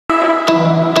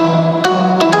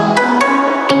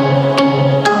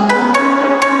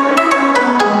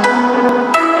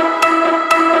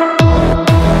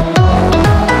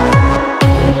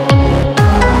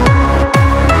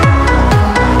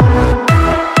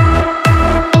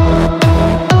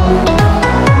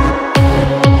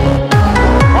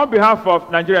behalf of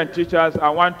Nigerian teachers, I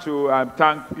want to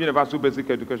thank Universal Basic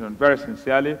Education very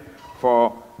sincerely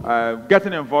for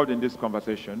getting involved in this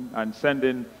conversation and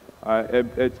sending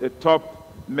a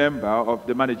top member of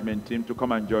the management team to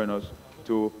come and join us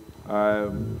to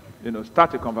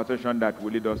start a conversation that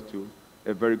will lead us to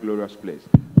a very glorious place.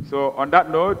 So on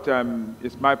that note,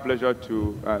 it's my pleasure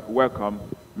to welcome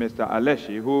Mr.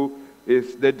 Aleshi, who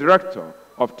is the Director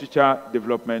of Teacher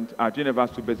Development at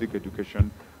Universal Basic Education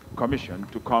Commission,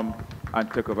 to come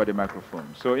and take over the microphone.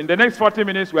 So in the next 40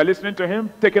 minutes, we're listening to him,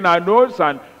 taking our notes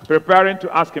and preparing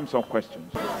to ask him some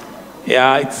questions.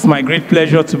 Yeah, it's my great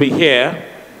pleasure to be here.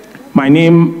 My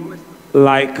name,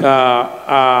 like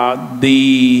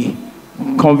the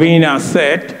convener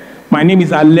said, my name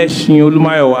is Aleshi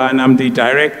Olumayowa, and I'm the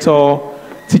Director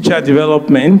Teacher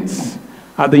Development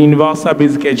at the Universal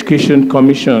Basic Education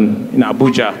Commission in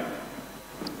Abuja.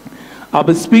 I'll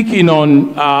be speaking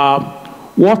on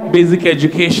what basic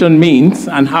education means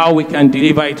and how we can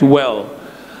deliver it well.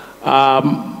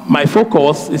 My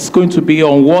focus is going to be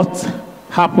on what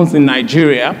happens in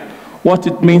Nigeria, what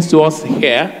it means to us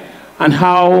here, and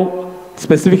how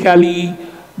specifically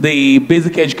the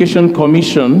Basic Education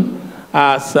Commission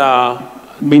has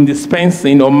been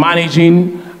dispensing or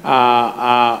managing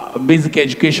basic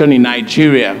education in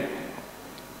Nigeria,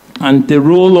 and the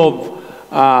role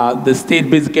of the state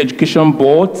basic education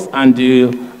boards and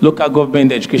the local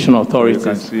government education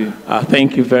authorities.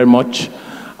 Thank you very much.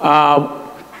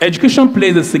 Education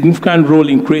plays a significant role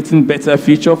in creating better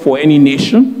future for any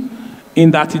nation, in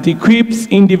that it equips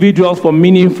individuals for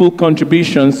meaningful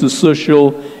contributions to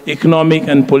social, economic,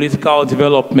 and political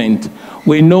development.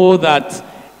 We know that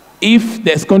if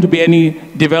there's going to be any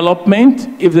development,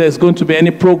 if there's going to be any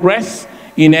progress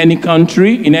in any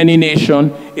country, in any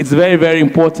nation, it's very, very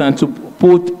important to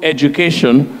put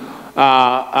education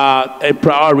a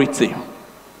priority.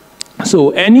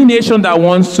 So any nation that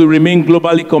wants to remain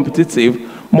globally competitive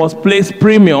must place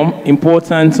premium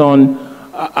importance on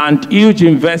and huge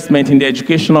investment in the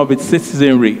education of its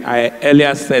citizenry. I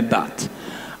earlier said that.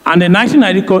 And the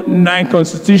 1999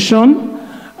 Constitution,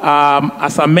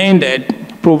 as amended,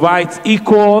 provides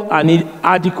equal and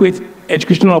adequate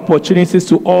educational opportunities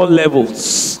to all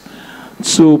levels,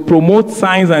 to promote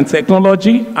science and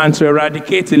technology, and to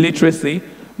eradicate illiteracy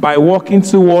by working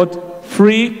toward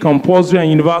free, compulsory, and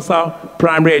universal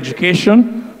primary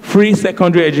education, free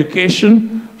secondary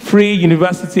education, free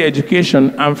university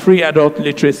education, and free adult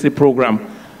literacy program.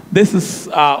 This is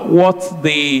what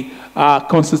the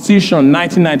Constitution,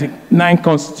 1999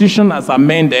 Constitution, as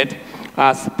amended,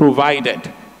 has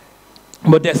provided.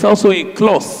 But there's also a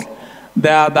clause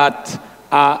there that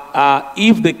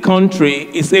if the country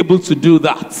is able to do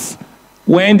that,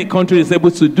 when the country is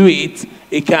able to do it,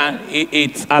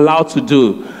 it's allowed to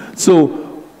do.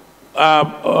 So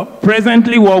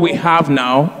presently what we have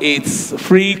now, it's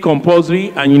free,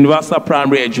 compulsory, and universal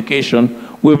primary education.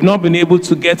 We've not been able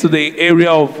to get to the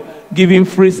area of giving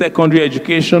free secondary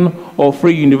education or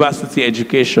free university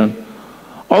education.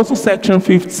 Also, Section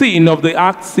 15 of the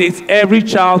Act states every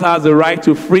child has the right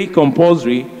to free,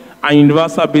 compulsory, and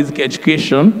universal basic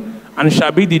education, and it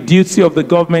shall be the duty of the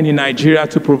government in Nigeria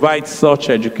to provide such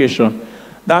education.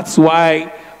 That's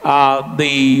why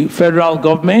the federal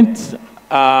government,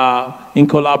 in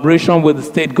collaboration with the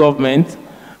state government,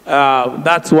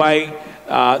 that's why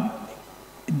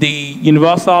the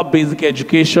Universal Basic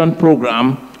Education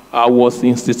Program was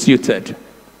instituted.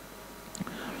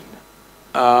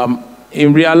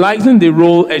 In realizing the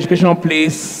role education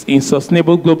plays in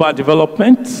sustainable global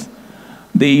development,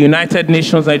 the United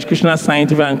Nations Educational,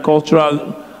 Scientific, and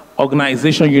Cultural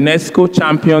Organization, UNESCO,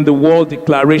 championed the World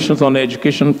Declarations on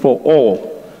Education for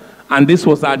All. And this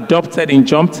was adopted in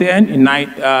Jomtien in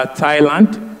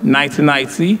Thailand,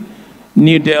 1990,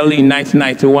 New Delhi in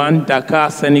 1991,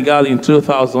 Dakar, Senegal in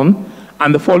 2000,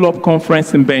 and the follow-up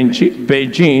conference in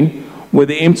Beijing with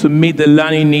the aim to meet the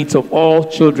learning needs of all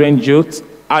children, youth,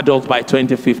 adults by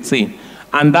 2015.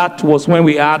 And that was when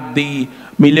we had the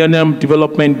Millennium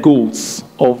Development Goals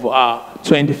of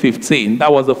 2015.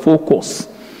 That was the focus.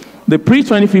 The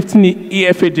pre-2015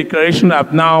 EFA declaration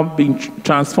have now been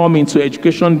transformed into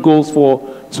education goals for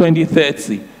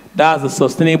 2030. That's the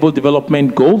Sustainable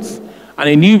Development Goals. And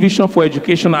a new vision for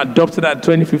education adopted at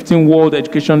 2015 World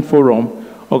Education Forum,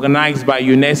 organized by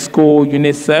UNESCO,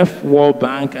 UNICEF, World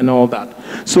Bank, and all that.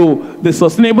 So the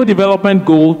Sustainable Development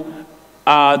Goal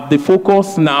are the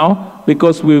focus now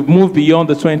because we've moved beyond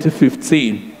the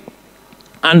 2015.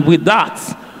 And with that,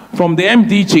 from the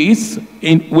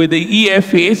MDGs, with the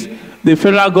EFAs, the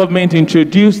federal government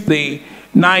introduced the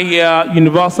 9-year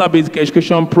Universal Basic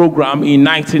Education Program in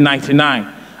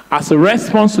 1999 as a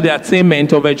response to the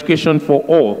attainment of education for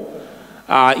all.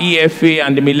 EFA,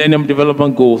 and the Millennium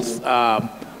Development Goals.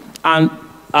 And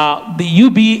the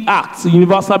UB Act,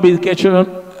 Universal Basic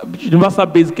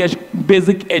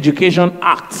Education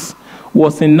Act,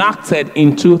 was enacted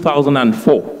in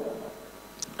 2004.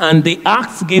 And the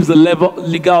Act gives a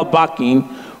legal backing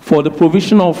for the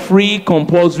provision of free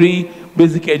compulsory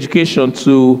basic education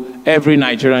to every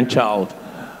Nigerian child.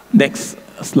 Next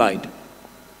slide.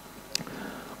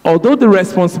 Although the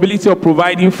responsibility of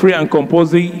providing free and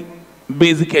compulsory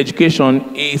basic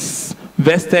education is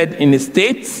vested in the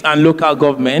states and local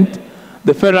government,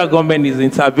 the federal government is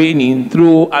intervening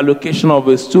through allocation of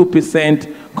a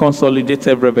 2%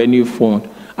 consolidated revenue fund.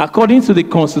 According to the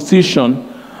Constitution,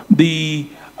 the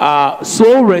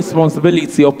sole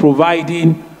responsibility of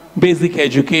providing basic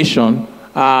education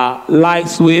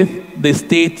lies with the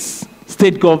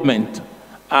state government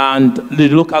and the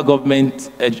local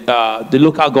government,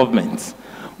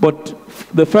 But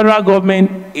the federal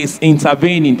government is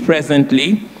intervening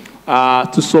presently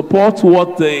to support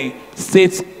what the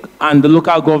states and the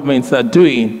local governments are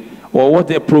doing, or what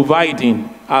they're providing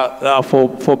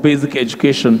for basic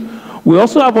education. We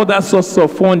also have other sources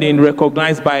of funding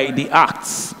recognized by the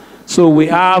acts. So we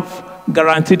have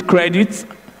guaranteed credits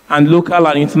and local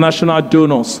and international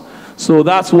donors. So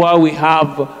that's why we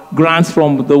have grants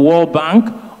from the World Bank,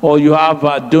 or you have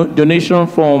a donation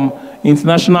from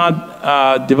international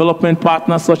development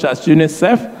partners such as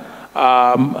UNICEF,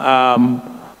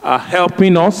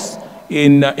 helping us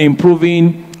in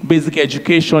improving basic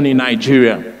education in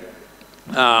Nigeria.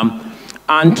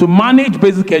 And to manage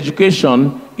basic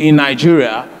education in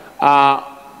Nigeria,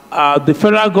 the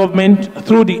federal government,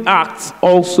 through the Act,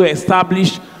 also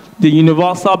established the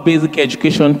Universal Basic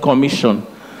Education Commission.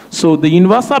 So the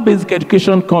Universal Basic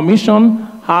Education Commission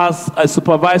has a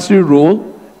supervisory role,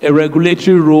 a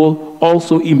regulatory role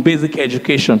also in basic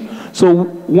education. So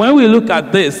when we look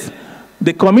at this,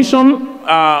 the Commission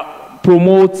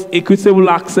promotes equitable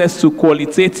access to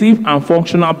qualitative and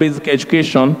functional basic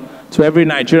education to every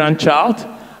Nigerian child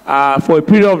for a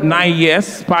period of 9 years,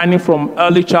 spanning from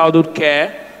early childhood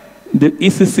care, the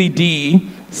ECCDE,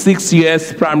 6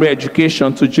 years primary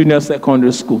education to junior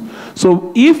secondary school.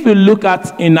 So if we look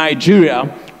at in Nigeria,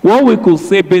 what we could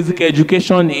say basic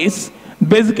education is,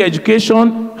 basic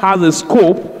education has a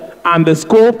scope, and the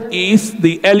scope is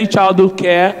the early childhood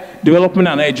care, development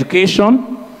and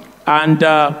education, and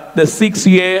the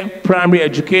 6-year primary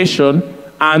education,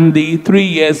 and the 3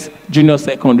 years junior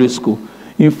secondary school.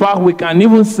 In fact, we can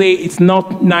even say it's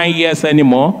not 9 years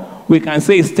anymore. We can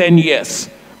say it's 10 years,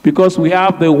 because we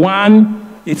have the one,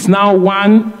 it's now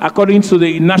one, according to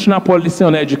the National Policy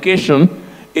on Education,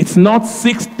 it's not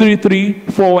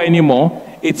 6334 anymore,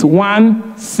 it's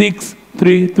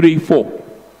 16334.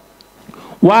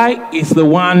 Why is the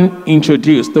one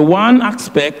introduced? The one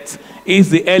aspect is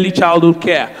the early childhood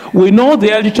care. We know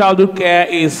the early childhood care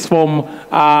is from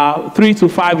 3 to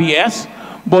 5 years,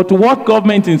 but what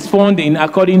government is funding,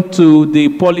 according to the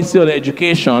policy on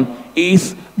education,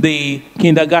 is the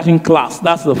kindergarten class.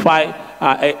 That's the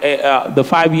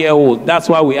 5-year-old. That's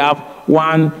why we have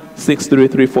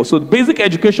 16334. So basic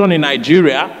education in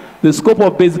Nigeria, the scope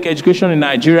of basic education in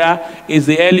Nigeria is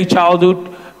the early childhood,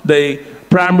 the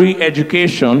primary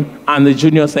education, and the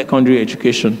junior secondary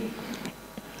education.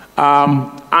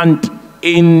 And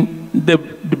in the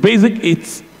basic,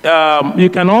 it's you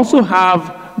can also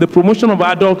have the promotion of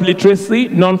adult literacy,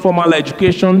 non-formal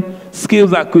education,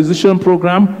 skills acquisition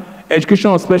program,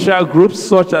 education of special groups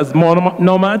such as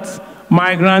nomads,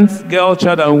 migrants, girl,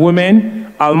 child, and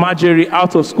women, Almajiri,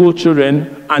 out-of-school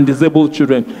children, and disabled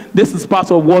children. This is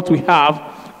part of what we have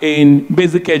in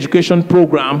basic education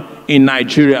program in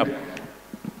Nigeria.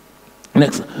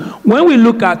 Next. When we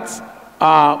look at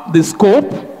the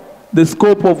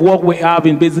scope of what we have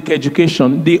in basic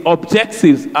education, the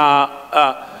objectives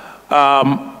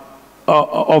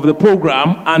of the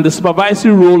program and the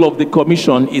supervisory role of the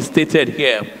commission is stated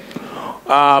here.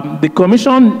 The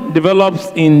commission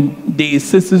develops in the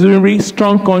citizenry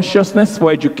strong consciousness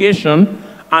for education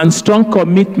and strong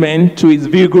commitment to its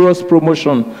vigorous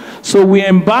promotion. So we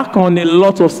embark on a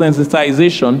lot of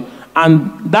sensitization,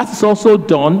 and that is also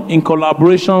done in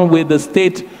collaboration with the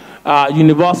state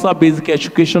universal basic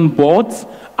education boards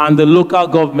and the local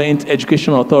government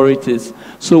education authorities.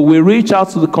 So we reach out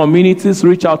to the communities,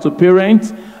 reach out to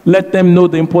parents, let them know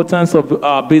the importance of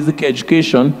basic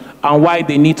education and why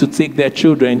they need to take their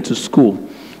children to school.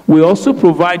 We also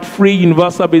provide free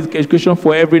universal basic education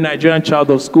for every Nigerian child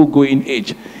of school-going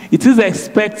age. It is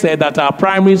expected that our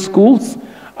primary schools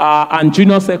and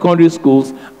junior secondary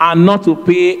schools are not to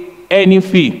pay any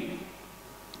fee.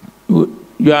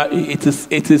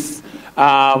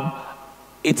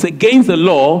 It's against the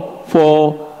law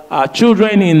for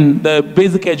children in the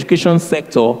basic education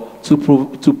sector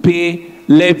to pay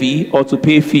levy or to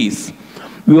pay fees.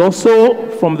 We also,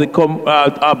 from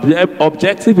the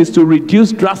objective is to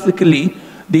reduce drastically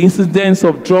the incidence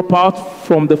of dropout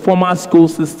from the formal school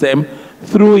system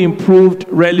through improved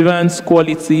relevance,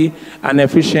 quality, and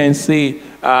efficiency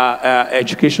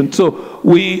education. So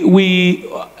we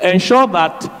ensure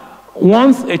that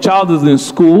once a child is in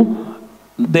school,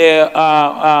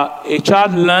 a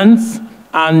child learns,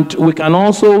 and we can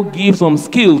also give some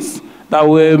skills that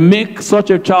will make such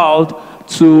a child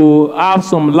to have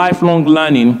some lifelong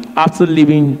learning after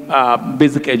leaving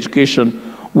basic education.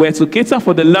 We're to cater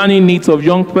for the learning needs of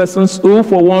young persons who,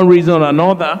 for one reason or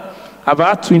another, have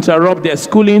had to interrupt their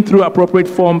schooling through appropriate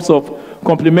forms of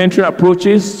complementary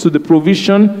approaches to the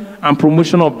provision and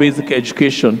promotion of basic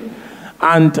education.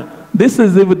 And this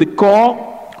is even the core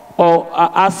or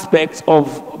aspects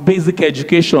of basic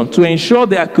education, to ensure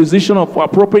the acquisition of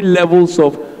appropriate levels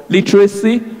of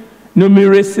literacy,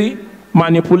 numeracy,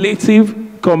 manipulative,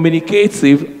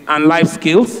 communicative, and life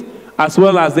skills, as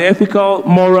well as the ethical,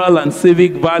 moral, and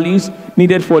civic values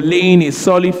needed for laying a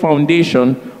solid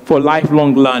foundation for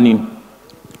lifelong learning.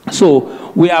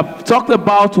 So we have talked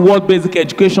about what basic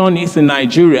education is in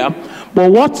Nigeria,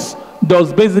 but what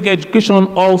does basic education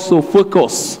also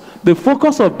focus? The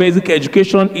focus of basic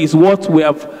education is what we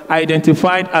have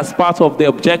identified as part of the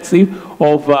objective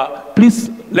of, please,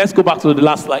 let's go back to the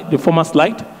last slide, the former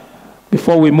slide,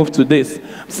 before we move to this,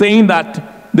 saying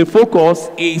that the focus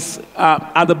is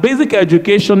at the basic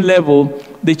education level,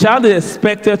 the child is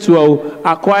expected to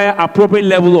acquire appropriate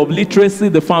level of literacy,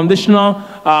 the foundational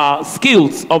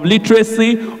skills of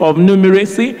literacy, of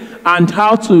numeracy, and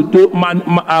how to do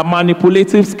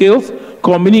manipulative skills,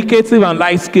 communicative and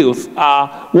life skills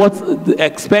are what's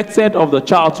expected of the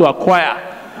child to acquire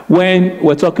when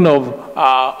we're talking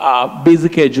of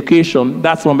basic education.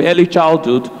 That's from early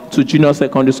childhood to junior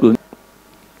secondary school.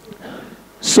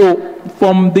 So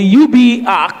from the UB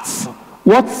Act,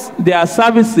 there are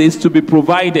services to be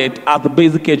provided at the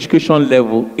basic education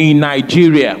level in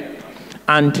Nigeria.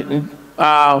 And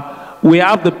we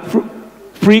have the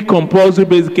free compulsory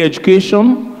basic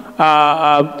education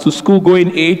to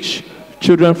school-going age,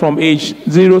 children from age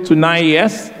 0 to 9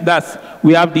 years.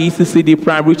 We have the ECCD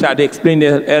primary, which I had explained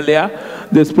earlier.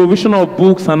 There's provision of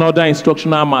books and other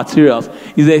instructional materials.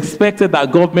 It's expected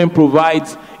that government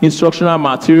provides instructional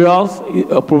materials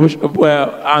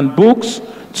and books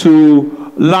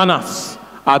to learners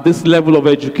at this level of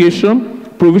education.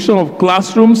 Provision of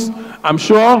classrooms. I'm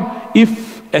sure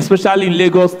if, especially in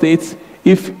Lagos State,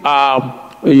 if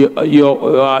you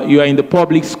are in the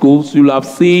public schools, you'll have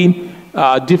seen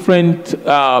different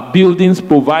buildings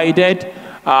provided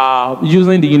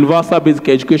using the Universal Basic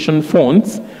Education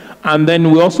funds. And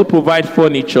then we also provide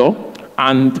furniture,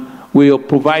 and we'll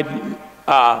provide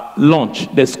lunch,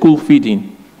 the school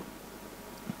feeding.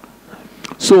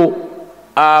 So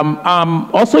I'm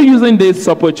also using this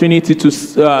opportunity to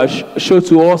show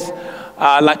to us,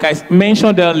 like I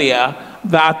mentioned earlier,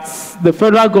 that the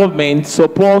federal government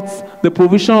supports the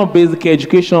provision of basic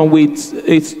education with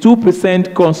its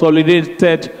 2%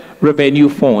 consolidated revenue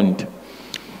fund.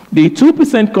 The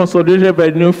 2% consolidated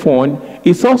revenue fund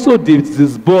is also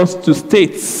disbursed to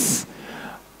states.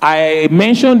 I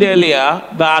mentioned earlier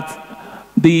that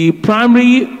the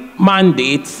primary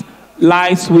mandate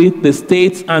lies with the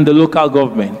states and the local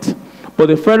government. But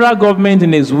the federal government,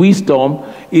 in its wisdom,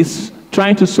 is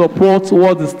trying to support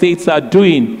what the states are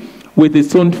doing with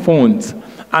its own funds.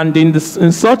 And in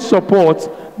such support,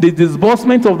 the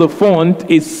disbursement of the fund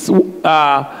is,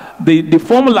 the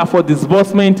formula for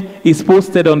disbursement is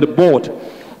posted on the board.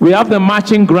 We have the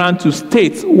matching grant to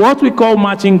states. What we call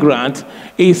matching grant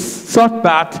is such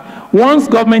that once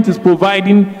government is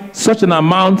providing such an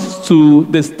amount to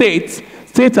the states,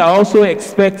 states are also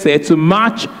expected to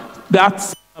match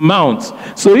that amount.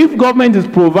 So if government is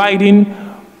providing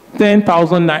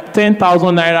 10,000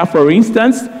 naira, for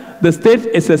instance, the state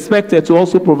is expected to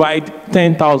also provide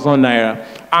 10,000 naira.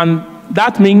 And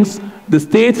that means the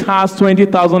state has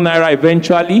 20,000 naira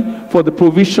eventually for the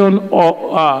provision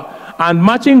of, and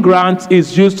matching grant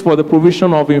is used for the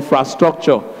provision of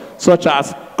infrastructure, such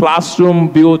as classroom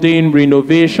building,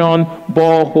 renovation,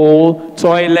 borehole,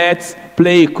 toilets,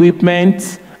 play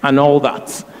equipment, and all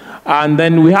that. And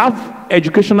then we have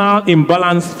Educational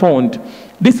Imbalance Fund.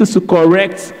 This is to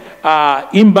correct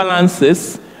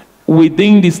imbalances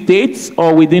within the states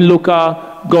or within local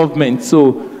government.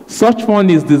 So such fund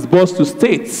is disbursed to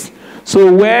states.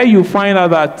 So where you find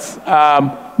out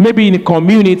that maybe in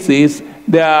communities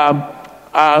there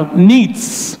are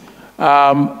needs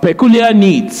peculiar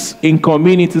needs in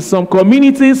communities. Some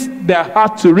communities, they're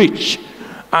hard to reach.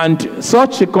 And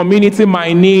such a community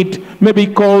might need maybe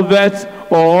culverts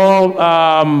or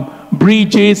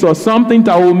bridges or something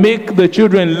that will make the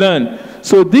children learn.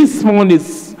 So this fund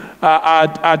is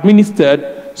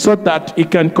administered so that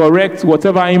it can correct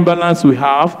whatever imbalance we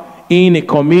have in a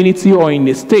community or in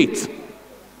a state.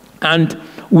 And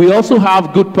we also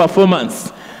have good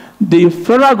performance. The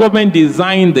federal government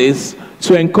designed this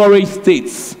to encourage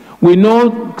states. We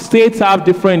know states have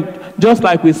different, just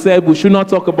like we said, we should not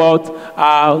talk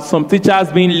about some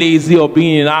teachers being lazy or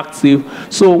being inactive.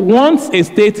 So once a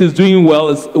state is doing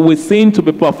well, we're seen to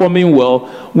be performing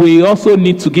well, we also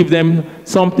need to give them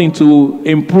something to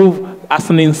improve as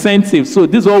an incentive. So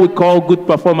this is what we call good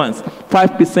performance,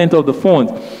 5% of the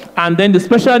fund. And then the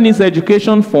Special Needs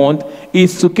Education Fund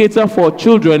is to cater for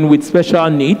children with special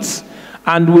needs.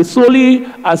 And we solely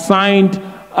assigned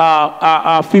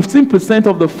 15%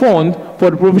 of the fund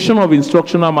for the provision of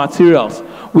instructional materials.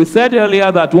 We said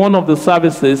earlier that one of the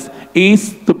services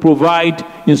is to provide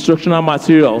instructional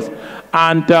materials.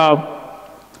 And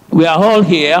we are all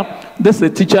here. This is a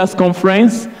teachers'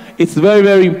 conference. It's very,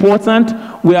 very important.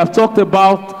 We have talked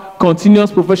about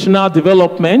continuous professional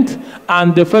development,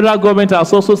 and the federal government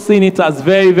has also seen it as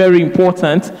very, very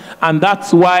important, and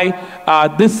that's why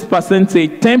this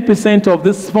percentage, 10% of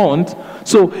this fund.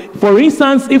 So, for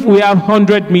instance, if we have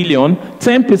 100 million,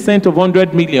 10% of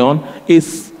 100 million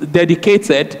is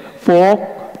dedicated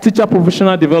for teacher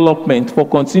professional development, for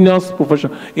continuous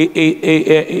professional,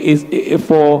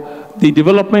 for the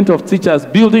development of teachers,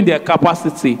 building their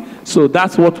capacity. So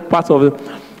that's what part of it.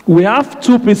 We have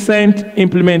 2%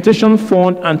 implementation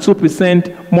fund and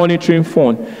 2% monitoring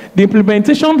fund. The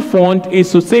implementation fund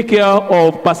is to take care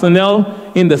of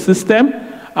personnel in the system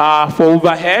for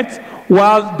overhead,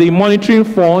 while the monitoring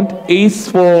fund is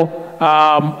for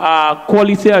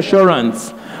quality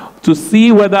assurance, to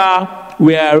see whether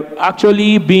we are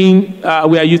actually we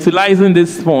are utilizing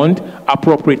this fund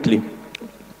appropriately.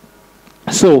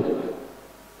 So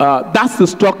that's the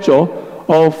structure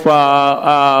of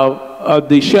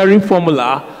the sharing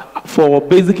formula for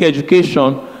basic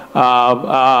education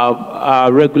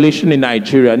regulation in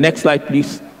Nigeria. Next slide,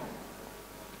 please.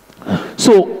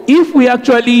 So if we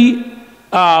actually,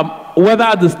 whether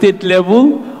at the state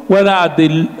level, whether at the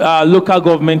local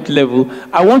government level,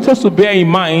 I want us to bear in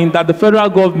mind that the federal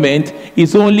government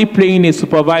is only playing a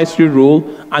supervisory role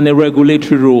and a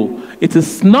regulatory role. It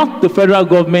is not the federal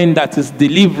government that is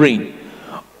delivering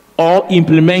or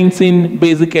implementing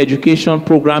basic education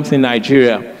programs in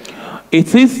Nigeria.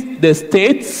 It is the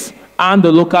states and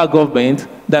the local government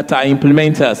that are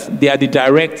implementers. They are the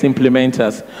direct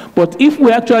implementers. But if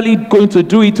we're actually going to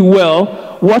do it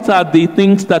well, what are the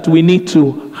things that we need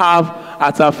to have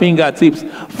at our fingertips?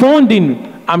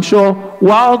 Funding, I'm sure,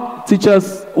 while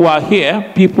teachers were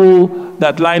here, people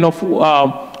that line up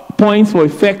points for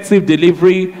effective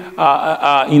delivery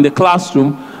in the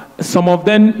classroom, some of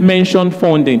them mentioned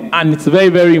funding, and it's very,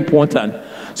 very important.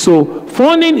 So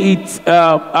funding, it's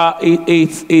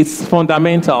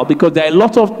fundamental, because there are a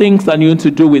lot of things that you need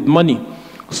to do with money.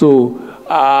 So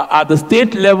at the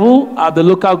state level, at the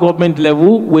local government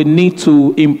level, we need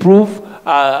to improve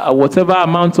whatever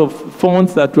amount of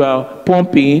funds that we are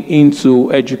pumping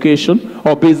into education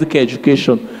or basic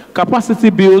education.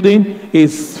 Capacity building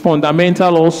is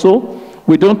fundamental also.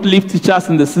 We don't leave teachers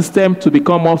in the system to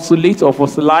become obsolete or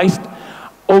fossilized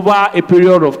over a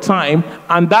period of time,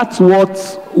 and that's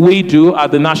what we do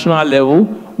at the national level.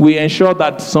 We ensure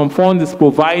that some fund is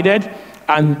provided,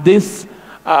 and this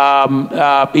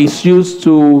is used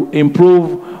to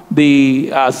improve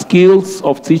the skills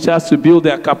of teachers, to build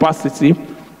their capacity,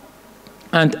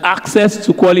 and access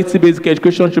to quality basic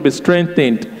education should be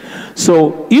strengthened.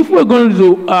 So if we're going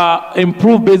to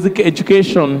improve basic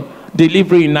education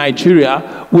delivery in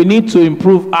Nigeria, we need to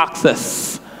improve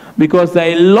access, because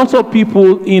there are a lot of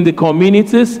people in the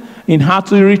communities, in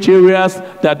hard-to-reach areas,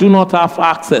 that do not have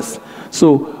access.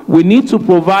 So we need to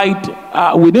provide,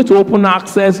 we need to open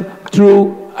access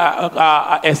through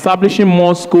establishing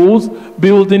more schools,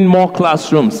 building more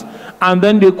classrooms. And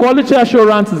then the quality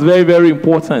assurance is very, very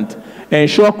important.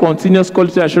 Ensure continuous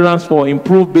quality assurance for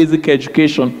improved basic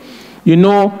education. You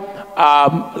know,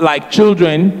 like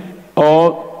children,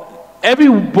 or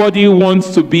everybody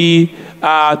wants to be,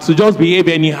 to just behave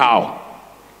anyhow.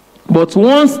 But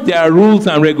once there are rules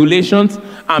and regulations,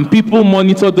 and people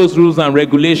monitor those rules and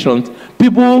regulations,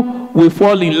 people will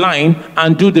fall in line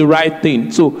and do the right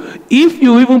thing. So if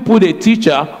you even put a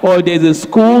teacher, or there's a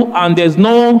school and there's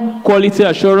no quality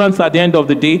assurance at the end of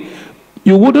the day,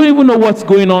 you wouldn't even know what's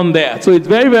going on there. So it's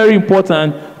very, very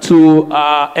important to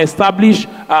establish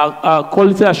a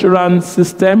quality assurance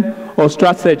system or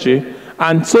strategy.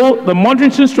 And so the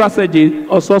monitoring strategy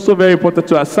is also very important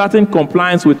to ascertain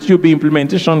compliance with UB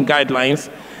implementation guidelines.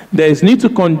 There is need to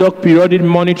conduct periodic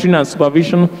monitoring and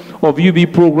supervision of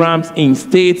UB programs in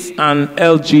states and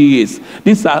LGAs.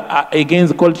 These are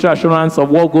against the quality assurance of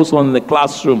what goes on in the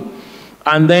classroom.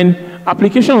 And then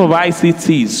application of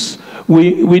ICTs.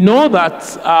 We know that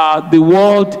the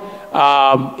world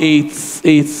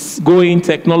it's going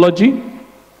technology,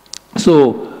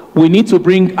 so we need to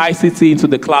bring ICT into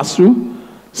the classroom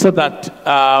so that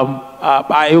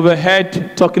I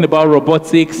overheard talking about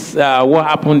robotics, what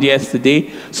happened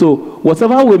yesterday. So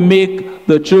whatever we make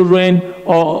the children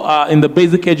or in the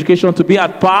basic education to be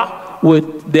at par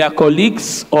with their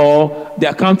colleagues or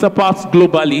their counterparts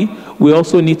globally, we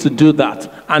also need to do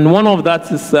that. And one of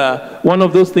that is one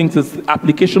of those things is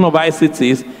application of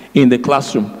ICTs in the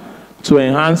classroom to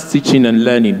enhance teaching and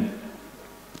learning.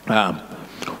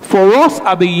 For us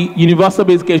at the Universal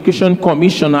Basic Education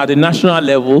Commission at the national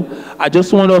level, I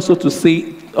just want also to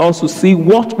see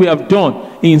what we have done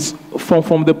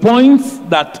from the points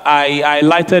that I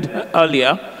highlighted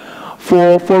earlier.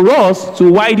 For us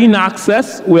to widen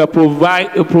access, we have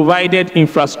provided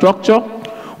infrastructure.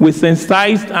 We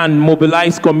sensitized and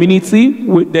mobilized community.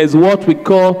 There's what we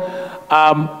call,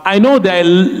 I know there are a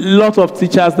lot of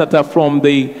teachers that are from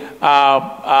the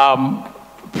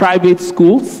private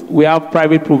schools. We have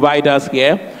private providers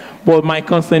here, but my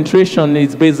concentration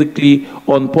is basically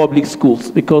on public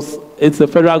schools because it's a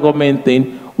federal government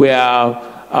thing where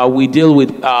we deal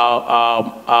with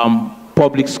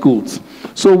public schools.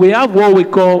 So we have what we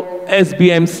call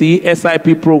SBMC,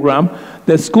 SIP program,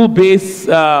 the School-Based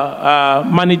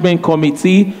Management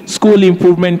Committee School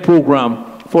Improvement Program.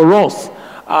 For us,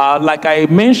 like I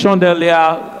mentioned earlier,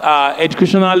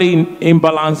 educational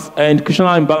imbalance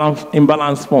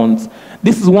funds.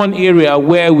 This is one area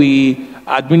where we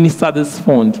administer this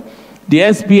fund. The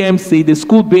SBMC, the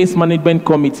School-Based Management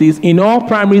Committees, in all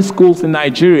primary schools in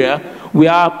Nigeria, we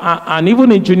have, and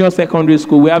even in junior secondary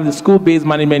school, we have the School-Based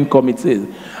Management Committees.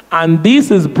 And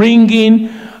this is bringing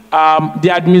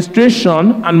the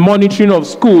administration and monitoring of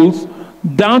schools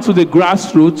down to the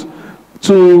grassroots,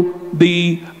 to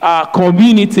the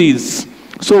communities.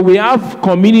 So we have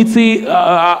community,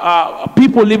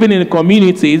 people living in the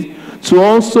communities to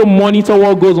also monitor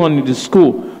what goes on in the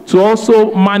school, to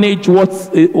also manage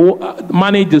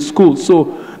manage the school.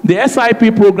 So the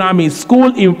SIP program is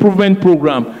School Improvement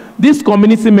Program. These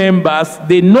community members,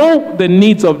 they know the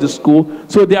needs of the school,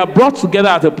 so they are brought together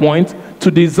at a point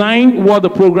to design what the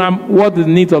program, what the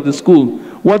needs of the school,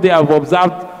 what they have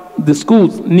observed the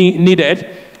schools needed.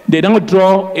 They don't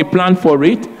draw a plan for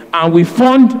it, and we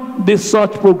fund these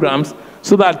such programs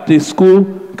so that the school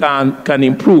can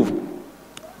improve.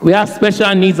 We have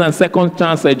special needs and second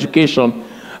chance education.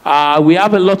 We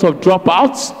have a lot of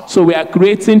dropouts, so we are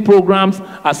creating programs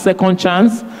as second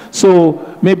chance. So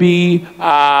maybe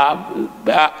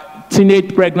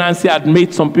teenage pregnancy had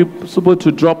made some people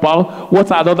to drop out. What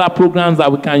are the other programs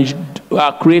that we can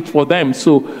create for them?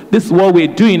 So this is what we're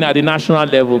doing at the national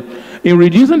level. In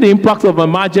reducing the impact of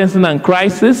emergency and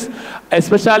crisis,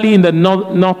 especially in the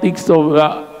northeast of,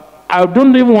 I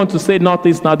don't even want to say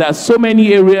northeast now. There are so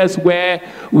many areas where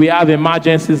we have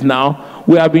emergencies now.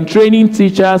 We have been training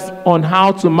teachers on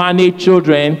how to manage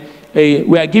children.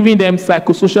 We are giving them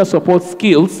psychosocial support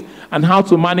skills and how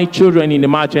to manage children in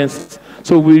emergencies.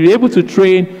 So we were able to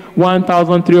train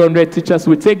 1,300 teachers.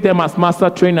 We take them as master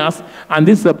trainers, and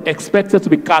this is expected to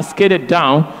be cascaded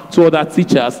down to other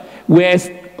teachers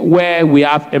where we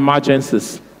have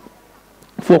emergencies.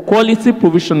 For quality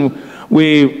provision,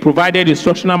 we provided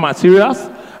instructional materials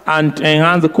and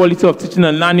enhanced the quality of teaching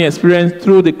and learning experience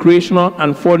through the creation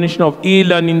and furnishing of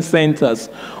e-learning centers.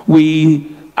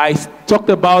 I talked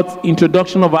about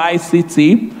introduction of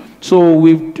ICT. So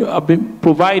we've been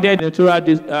provided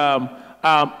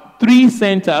 3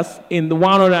 centers in the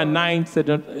 109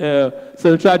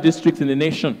 central districts in the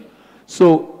nation.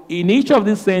 So in each of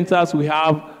these centers, we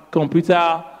have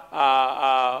computer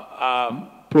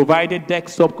provided,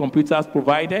 desktop computers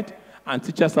provided, and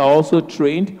teachers are also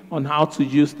trained on how to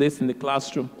use this in the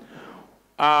classroom.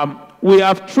 We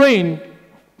have trained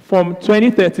from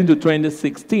 2013 to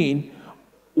 2016,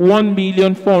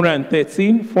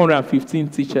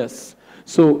 1,413,415 teachers.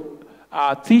 So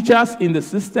teachers in the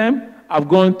system have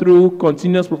gone through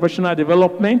continuous professional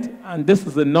development, and this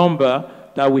is the number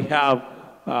that we have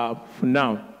for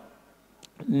now.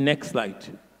 Next slide.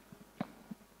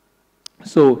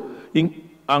 So in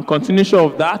continuation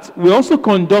of that, we also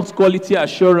conduct quality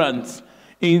assurance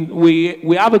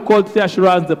We have a quality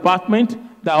assurance department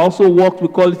that also works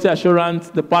with quality assurance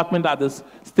department at the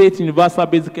State Universal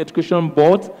Basic Education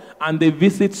Board, and they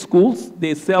visit schools.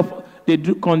 They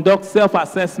conduct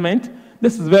self-assessment.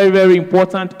 This is very, very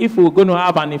important. If we're going to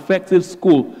have an effective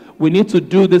school, we need to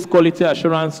do this quality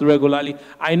assurance regularly.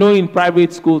 I know in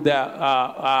private schools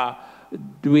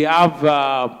we have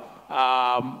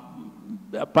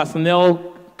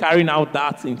personnel carrying out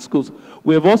that in schools.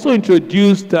 We have also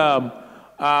introduced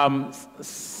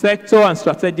sector and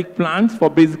strategic plans for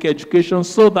basic education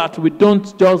so that we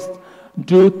don't just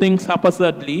do things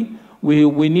haphazardly.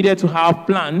 We needed to have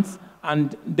plans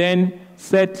and then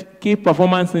set key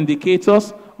performance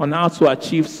indicators on how to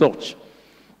achieve such.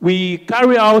 We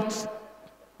carry out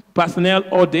personnel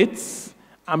audits.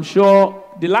 I'm sure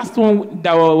the last one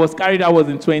that was carried out was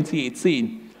in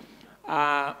 2018.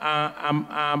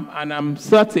 And I'm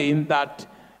certain that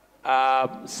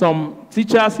some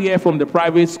teachers here from the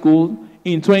private school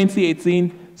in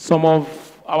 2018, some of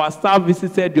our staff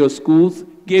visited your schools,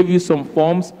 gave you some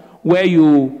forms where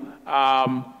you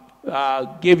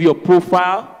gave your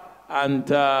profile, and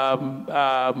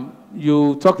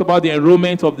you talked about the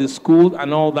enrollment of the school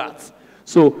and all that.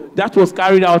 So that was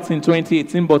carried out in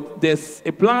 2018, but there's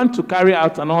a plan to carry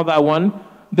out another one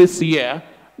this year,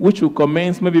 which will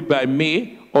commence maybe by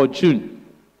May or June.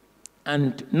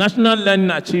 And national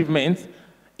learning achievements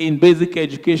in basic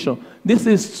education. This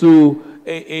is to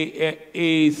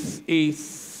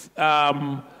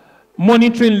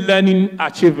monitoring learning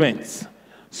achievements.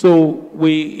 So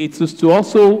it is to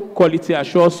also quality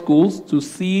assure schools to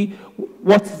see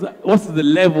what's the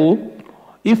level.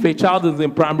 If a child is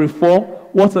in primary 4,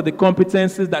 what are the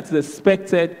competencies that is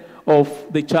expected of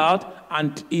the child,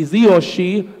 and is he or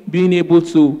she being able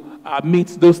to meet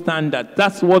those standards?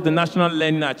 That's what the national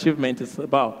learning achievement is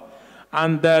about.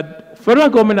 And the federal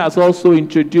government has also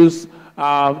introduced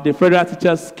the Federal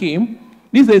Teachers Scheme.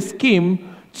 This is a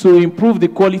scheme to improve the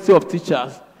quality of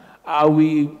teachers.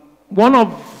 One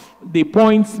of the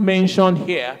points mentioned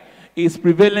here is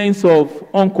prevalence of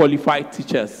unqualified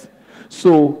teachers.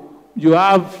 So you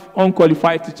have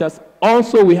unqualified teachers.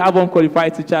 Also, we have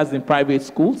unqualified teachers in private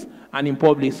schools and in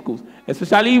public schools,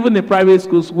 especially even the private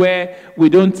schools where we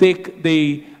don't take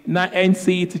the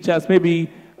NC teachers. Maybe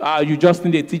you just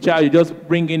need a teacher, you just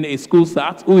bring in a school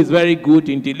start who is very good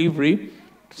in delivery.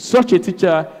 Such a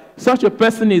teacher, such a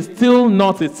person is still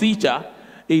not a teacher.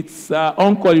 It's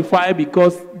unqualified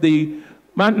because the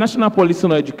National Policy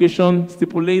on Education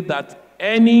stipulates that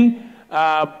any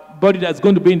body that's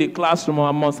going to be in the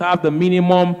classroom must have the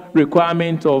minimum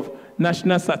requirement of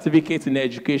national certificate in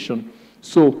education.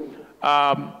 So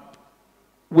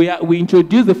we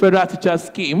introduced the Federal Teachers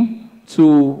Scheme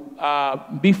to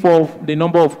beef up the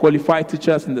number of qualified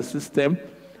teachers in the system.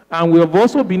 And we have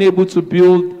also been able to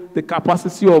build the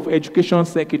capacity of education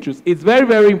secretaries. It's very,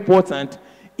 very important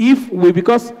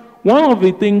because one of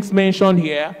the things mentioned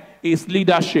here is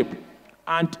leadership.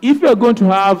 And if we're going to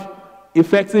have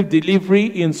effective delivery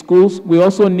in schools, we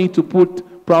also need to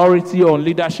put priority on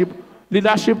leadership.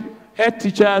 Leadership, head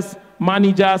teachers,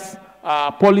 managers,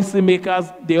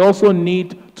 policymakers, they also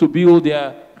need to build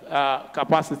their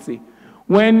capacity.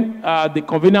 When the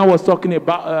convener was talking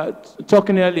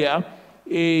earlier,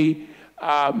 he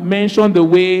mentioned the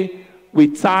way we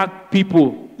tag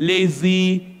people,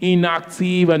 lazy,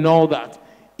 inactive, and all that.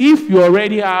 If you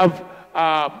already have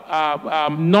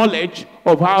knowledge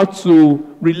of how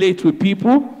to relate with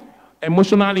people,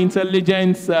 emotional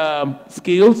intelligence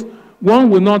skills, one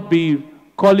will not be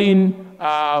calling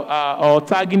or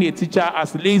tagging a teacher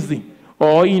as lazy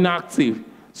or inactive.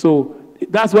 So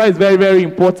that's why it's very, very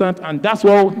important, and that's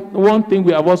one thing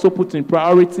we have also put in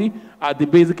priority at the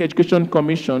Basic Education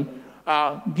Commission,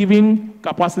 giving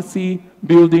capacity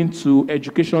building to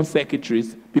education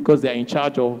secretaries because they're in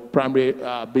charge of primary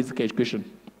basic education.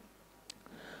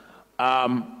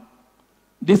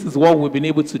 This is what we've been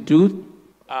able to do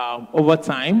over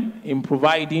time in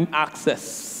providing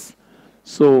access.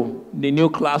 So the new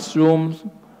classrooms,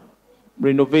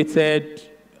 renovated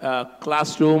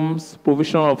classrooms,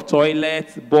 provision of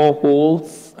toilets,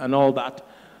 boreholes, and all that.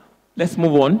 Let's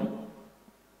move on.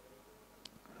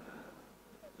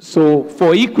 So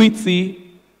for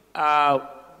equity,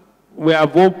 we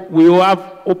will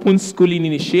have open schooling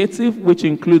initiative, which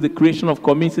include the creation of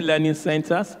community learning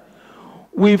centers.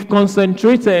 We've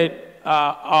concentrated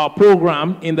our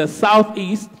program in the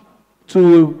Southeast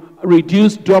to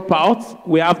reduce dropouts.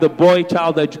 We have the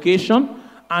boy-child education,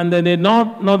 and then the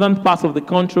northern parts of the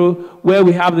country where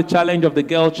we have the challenge of the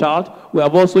girl child, we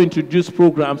have also introduced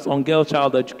programs on girl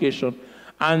child education.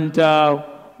 And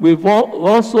we've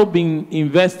also been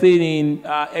investing in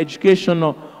education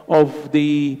of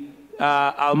the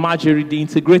Almajiri, the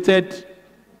integrated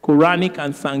Quranic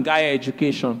and Sangaya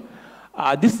education.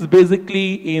 This is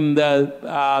basically in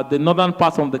the northern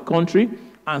part of the country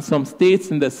and some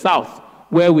states in the south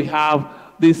where we have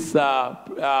this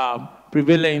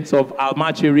prevalence of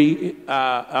Almajiri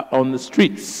on the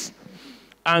streets.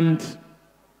 And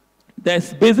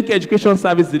there's basic education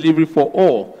service delivery for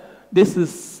all. This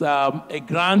is a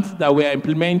grant that we are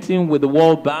implementing with the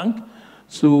World Bank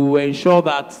to ensure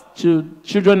that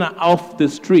children are off the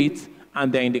street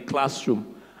and they're in the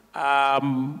classroom.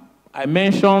 I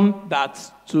mentioned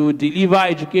that to deliver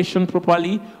education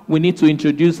properly, we need to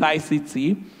introduce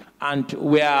ICT, and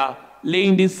we are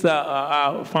laying this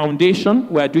foundation.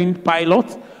 We are doing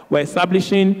pilots. We're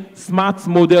establishing smart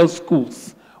model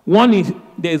schools.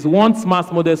 There's one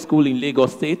smart model school in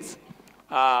Lagos State.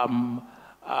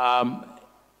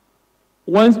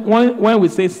 When we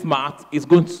say smart, it's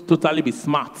going to totally be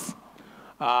smart.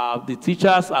 The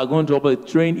teachers are going to be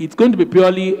trained. It's going to be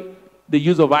purely the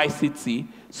use of ICT.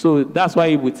 So that's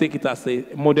why we take it as a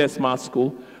model smart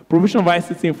school. Provision of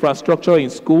ICT infrastructure in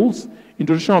schools,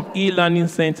 introduction of e-learning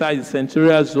centers in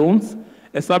senatorial zones,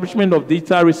 establishment of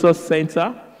digital resource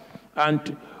center,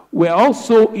 and we're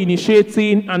also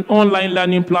initiating an online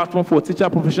learning platform for teacher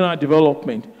professional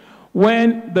development.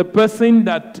 When the person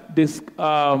that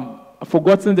I've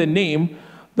forgotten the name,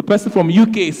 the person from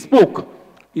UK spoke,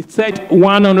 it said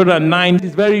 109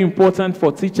 is very important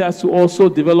for teachers to also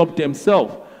develop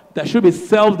themselves. There should be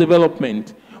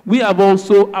self-development. We have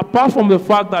also, apart from the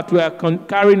fact that we are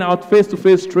carrying out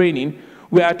face-to-face training,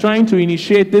 we are trying to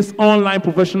initiate this online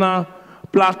platform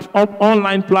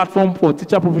for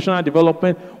teacher professional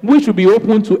development, which will be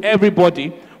open to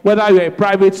everybody, whether you're a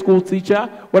private school teacher,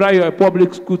 whether you're a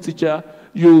public school teacher.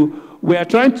 We are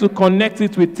trying to connect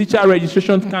it with Teacher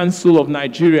Registration Council of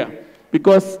Nigeria,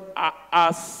 because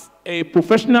as a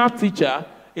professional teacher,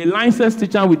 a licensed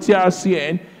teacher with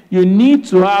TRCN, you need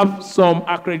to have some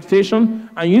accreditation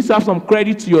and you need to have some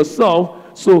credit to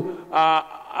yourself. So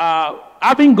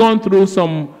having gone through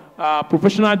some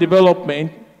professional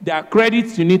development, there are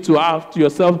credits you need to have to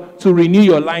yourself to renew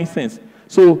your license.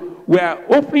 So we are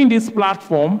opening this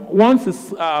platform. Once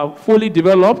it's fully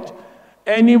developed,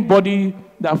 anybody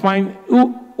that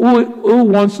who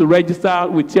wants to register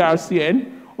with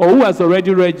TRCN or who has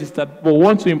already registered but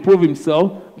wants to improve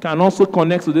himself can also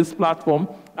connect to this platform.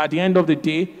 At the end of the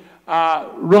day,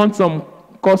 run some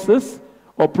courses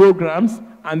or programs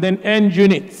and then earn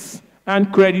units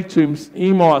and credit to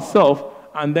him or herself,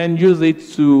 and then use it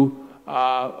to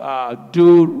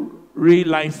do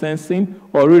re-licensing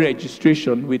or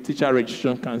re-registration with Teacher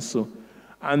Registration Council.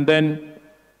 And then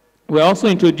we're also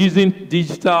introducing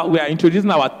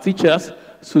our teachers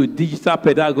to digital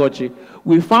pedagogy.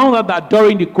 We found out that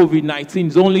during the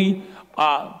COVID-19,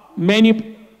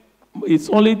 it's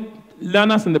only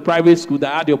learners in the private school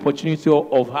that had the opportunity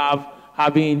of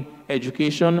having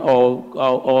education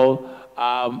or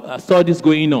studies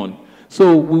going on.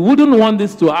 So we wouldn't want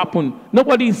this to happen.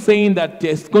 Nobody is saying that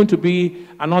there's going to be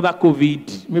another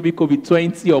COVID, maybe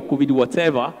COVID-20 or COVID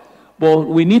whatever, but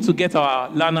we need to get our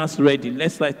learners ready.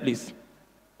 Next slide, please.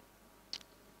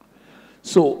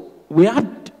 So we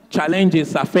had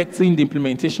challenges affecting the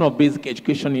implementation of basic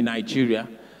education in Nigeria,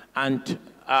 and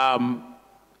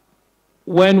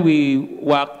when we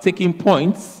were taking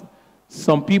points,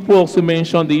 some people also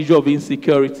mentioned the issue of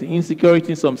insecurity. Insecurity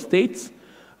in some states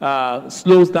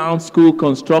slows down school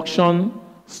construction,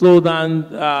 slows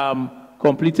down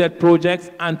completed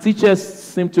projects, and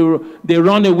teachers they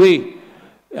run away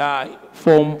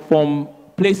from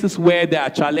places where there are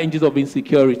challenges of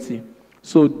insecurity.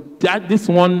 So this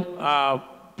one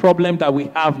problem that we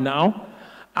have now,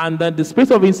 and then the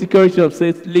space of insecurity of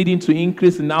states leading to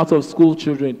increase in out-of-school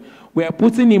children. We are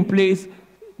putting in place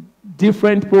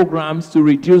different programs to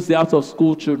reduce the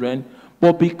out-of-school children,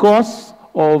 but because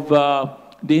of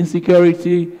the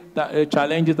insecurity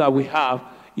challenges that we have,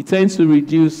 it tends to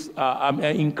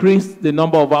increase the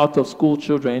number of out-of-school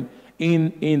children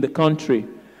in the country.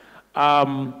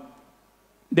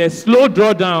 The slow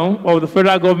drawdown of the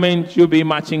federal government UBA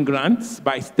matching grants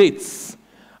by states.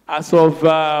 As of,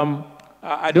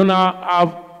 I don't know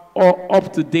how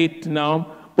up to date now,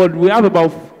 but we have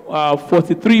about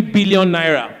 43 billion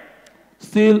naira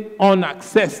still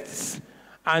unaccessed.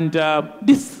 And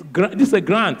this is a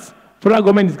grant. Federal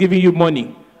government is giving you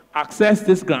money. Access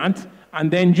this grant and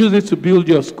then use it to build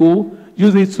your school,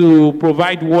 use it to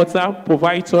provide water,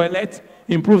 provide toilet,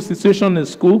 improve situation in the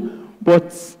school.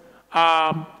 But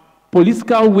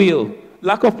political will,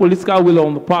 lack of political will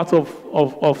on the part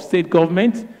of state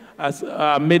government has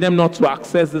made them not to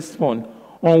access this fund.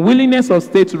 Unwillingness of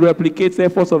states to replicate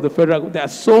efforts of the federal, there are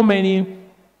so many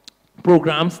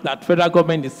programs that federal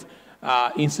government is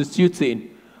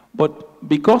instituting, but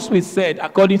because we said,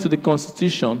 according to the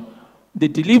Constitution, the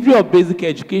delivery of basic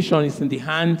education is in the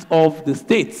hands of the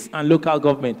states and local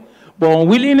government, but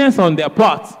unwillingness on their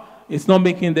part is not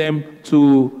making them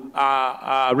to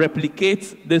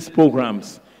replicate these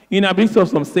programs. Inability of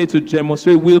some states to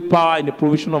demonstrate willpower in the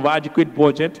provision of adequate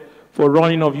budget for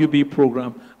running of UB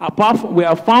program. We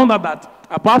have found out that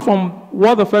apart from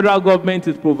what the federal government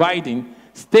is providing,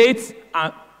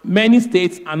 many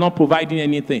states are not providing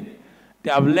anything.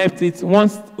 They have left it,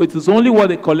 once it is only what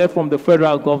they collect from the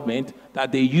federal government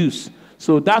that they use.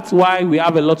 So that's why we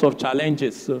have a lot of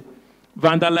challenges. So,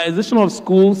 vandalization of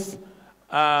schools,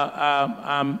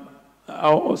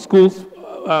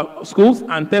 schools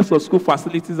and theft of school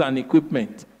facilities and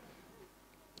equipment.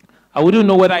 I wouldn't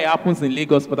know whether it happens in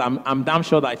Lagos, but I'm damn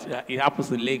sure that it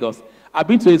happens in Lagos. I've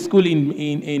been to a school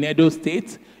in Edo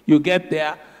State. You get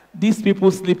there, these people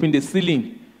sleep in the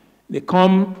ceiling. They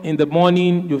come in the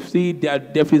morning, you see they are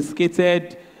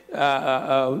defecated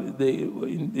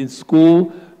in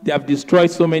school. They have destroyed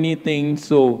so many things.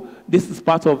 So this is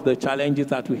part of the challenges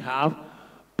that we have.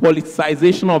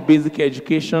 Politicization of basic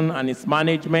education and its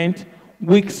management,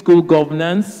 weak school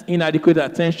governance, inadequate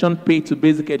attention paid to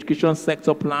basic education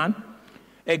sector plan,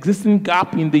 existing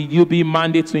gap in the UB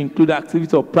mandate to include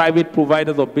activities of private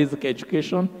providers of basic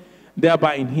education,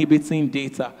 thereby inhibiting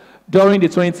data. During the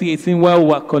 2018, where we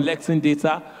were collecting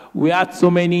data, we had so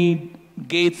many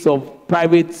gates of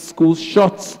private schools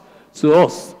shut to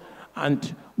us.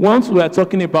 And once we are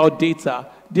talking about data,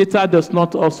 data does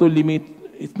not also limit,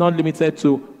 it's not limited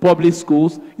to public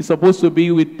schools. It's supposed to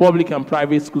be with public and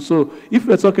private schools. So if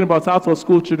we're talking about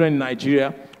out-of-school children in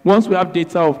Nigeria, once we have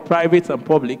data of private and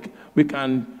public, we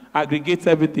can aggregate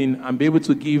everything and be able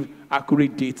to give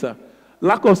accurate data.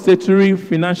 Lack of statutory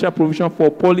financial provision for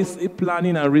policy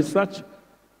planning and research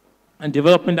and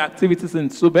development activities in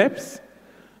suburbs,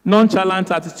 nonchalant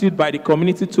attitude by the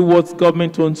community towards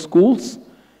government-owned schools,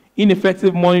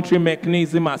 ineffective monitoring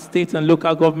mechanism at state and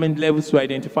local government levels to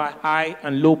identify high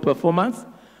and low performance,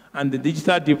 and the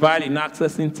digital divide in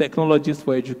accessing technologies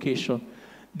for education.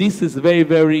 This is very,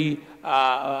 very,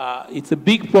 it's a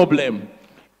big problem.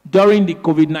 During the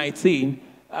COVID-19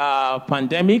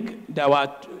 pandemic, there were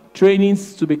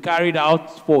trainings to be carried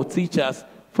out for teachers.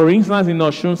 For instance, in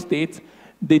Osun State,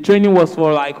 the training was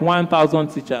for like 1,000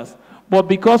 teachers. But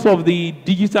because of the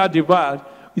digital divide,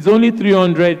 it's only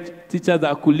 300 teachers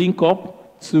that could link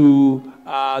up to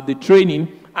the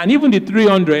training. And even the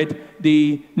 300,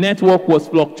 the network was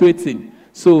fluctuating.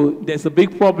 So there's a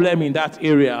big problem in that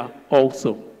area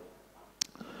also.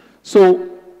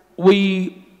 So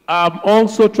we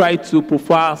also try to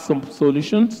provide some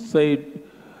solutions, say,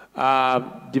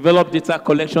 develop data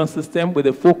collection system with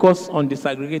a focus on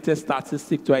disaggregated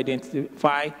statistics to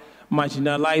identify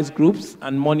marginalized groups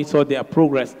and monitor their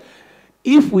progress.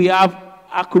 If we have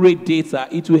accurate data,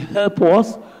 it will help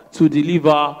us to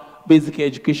deliver basic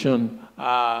education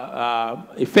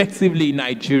effectively in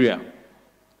Nigeria.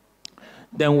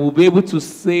 Then we'll be able to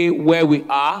say where we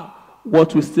are,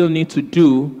 what we still need to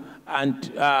do, and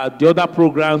the other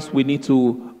programs we need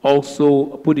to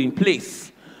also put in place.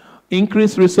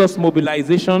 Increase resource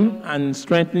mobilization and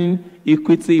strengthening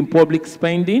equity in public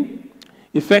spending.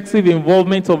 Effective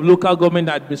involvement of local government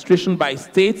administration by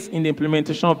states in the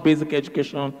implementation of basic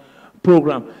education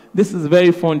program. This is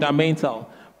very fundamental.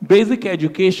 Basic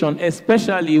education,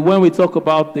 especially when we talk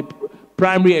about the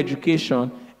primary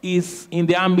education, is in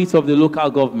the ambit of the local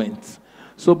government.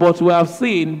 So, but we have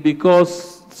seen,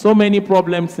 because so many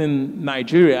problems in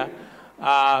Nigeria,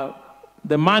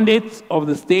 the mandate of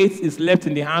the states is left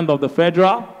in the hand of the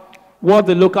federal. What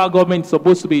the local government is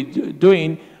supposed to be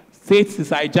doing, states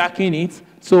is hijacking it.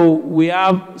 So we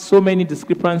have so many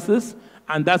discrepancies,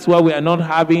 and that's why we are not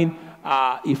having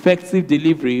effective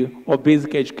delivery of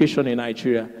basic education in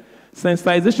Nigeria.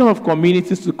 Sensitization of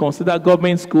communities to consider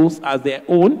government schools as their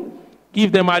own,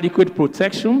 give them adequate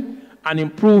protection, and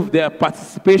improve their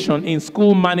participation in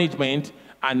school management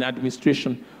and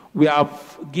administration. We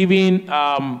have given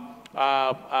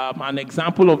an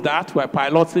example of that. We're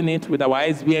piloting it with our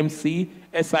SBMC,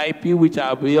 SIP, which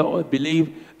I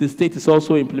believe the state is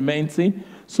also implementing.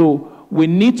 So we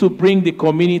need to bring the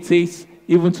communities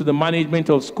even to the management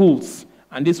of schools,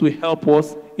 and this will help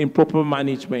us in proper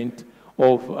management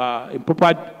of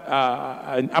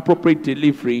and appropriate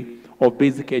delivery of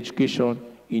basic education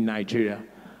in Nigeria.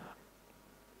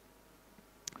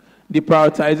 The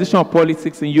prioritization of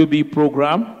politics in UB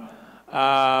program.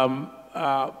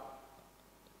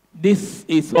 This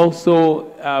is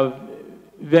also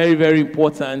very, very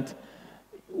important.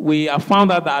 we have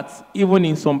found out that even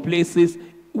in some places,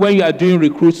 when you are doing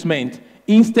recruitment,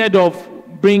 instead of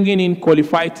bringing in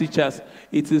qualified teachers,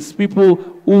 it is people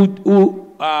who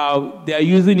they are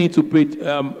using it to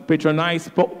patronize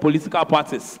political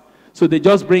parties. So they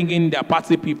just bring in their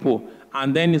party people,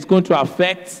 and then it's going to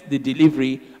affect the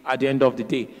delivery at the end of the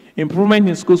day. Improvement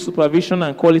in school supervision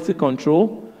and quality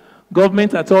control.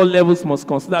 Government at all levels must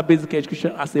consider basic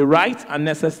education as a right and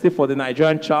necessity for the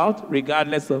Nigerian child,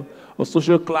 regardless of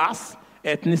social class,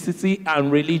 ethnicity,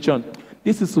 and religion.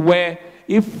 This is where,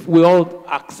 if we all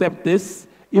accept this,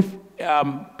 if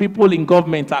people in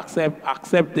government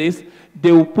accept this,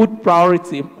 they will put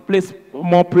priority, place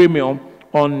more premium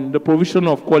on the provision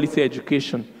of quality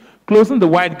education, closing the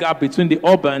wide gap between the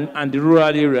urban and the rural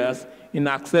areas in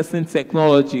accessing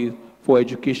technology for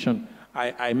education.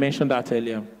 I mentioned that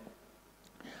earlier.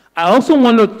 I also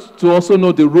wanted to also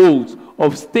know the roles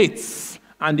of states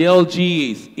and the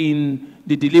LGAs in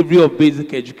the delivery of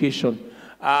basic education.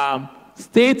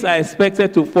 States are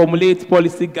expected to formulate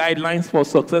policy guidelines for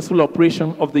successful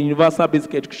operation of the Universal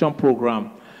Basic Education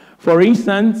Program. For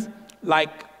instance,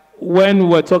 like when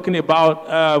we're talking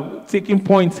about taking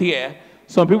points here,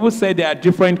 some people say there are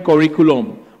different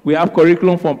curriculum. We have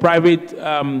curriculum from private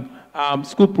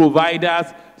school providers.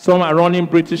 Some are running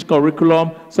British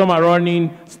curriculum. Some are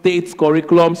running states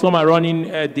curriculum. Some are running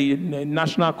the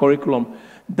national curriculum.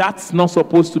 That's not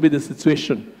supposed to be the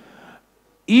situation.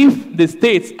 If the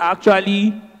states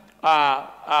actually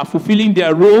are fulfilling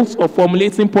their roles of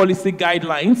formulating policy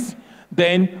guidelines,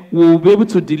 then we'll be able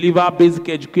to deliver basic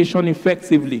education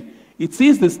effectively. It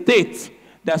is the states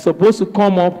that are supposed to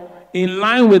come up in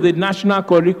line with the national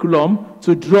curriculum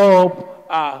to draw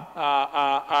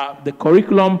up the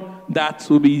curriculum that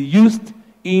will be used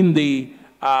in the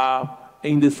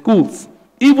schools.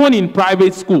 Even in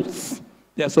private schools,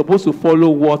 they're supposed to follow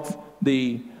what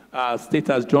the state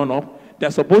has drawn up.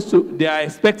 They are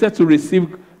expected to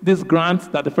receive these grants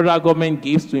that the federal government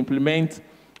gives to implement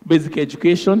basic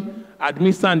education,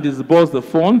 administer and disburse the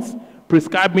funds,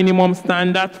 prescribe minimum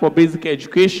standards for basic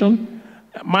education,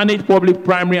 manage public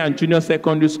primary and junior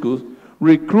secondary schools,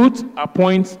 recruit,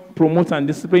 appoint, promote, and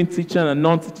discipline teaching and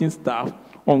non-teaching staff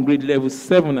on grade level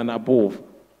 7 and above.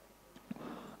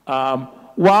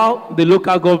 While the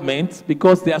local government,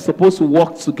 because they are supposed to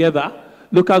work together,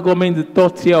 local government is the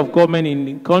third tier of government in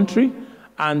the country,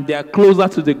 and they are closer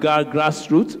to the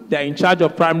grassroots. They are in charge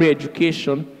of primary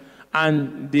education,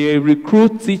 and they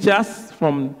recruit teachers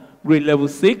from grade level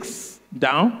 6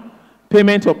 down,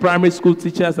 payment of primary school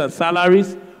teachers and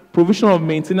salaries, provision of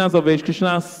maintenance of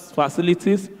educational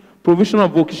facilities, provision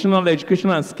of vocational education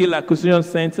and skill acquisition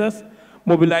centers,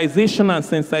 mobilization and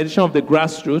sensitization of the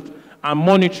grassroots, and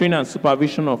monitoring and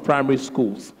supervision of primary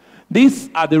schools. These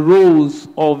are the roles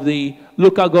of the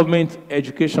local government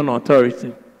education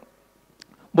authority.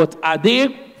 But are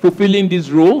they fulfilling these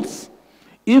roles?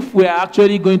 If we are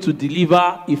actually going to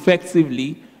deliver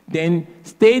effectively, then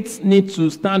states need to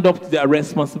stand up to their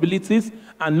responsibilities,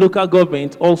 and local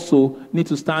government also need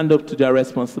to stand up to their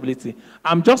responsibility.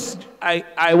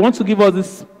 I want to give us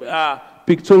this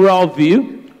pictorial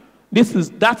view. That's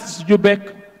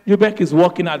UBEC. UBEC is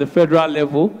working at the federal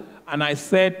level, and I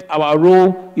said our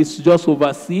role is to just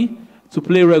oversee, to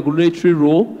play a regulatory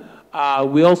role.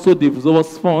 We also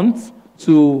disburse funds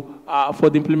for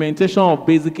the implementation of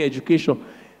basic education.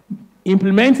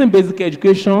 Implementing basic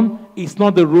education is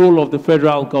not the role of the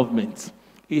federal government.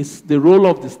 It's the role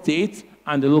of the state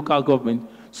and the local government.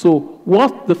 So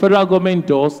what the federal government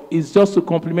does is just to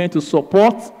complement, to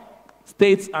support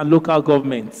states and local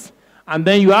governments. And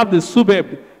then you have the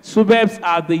SUBEB. SUBEBs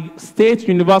are the state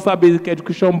universal basic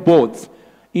education boards.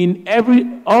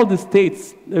 In all the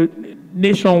states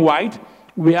nationwide,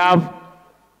 we have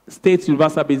state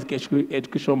universal basic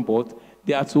education board.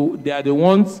 They are the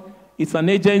ones. It's an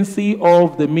agency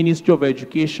of the Ministry of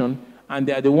Education, and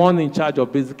they are the ones in charge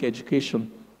of basic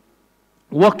education,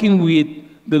 working with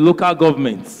the local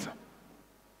governments.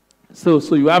 So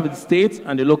you have the state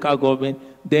and the local government,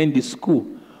 then the school.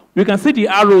 You can see the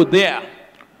arrow there.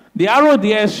 The arrow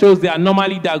there shows the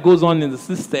anomaly that goes on in the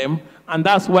system, and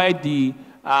that's why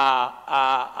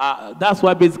that's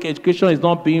why basic education is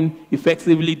not being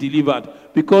effectively delivered,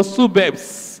 because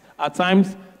SUBEBs at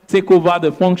times take over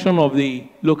the function of the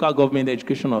local government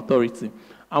education authority.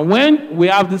 And when we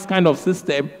have this kind of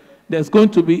system, there's going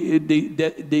to be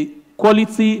the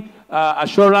quality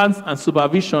assurance and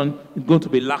supervision is going to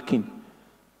be lacking.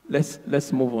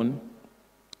 Let's move on.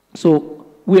 So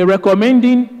we are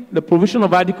recommending the provision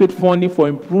of adequate funding for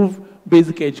improved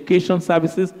basic education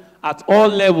services at all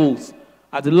levels,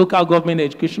 at the local government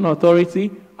education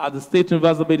authority, at the state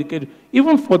universal basic education.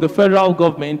 Even for the federal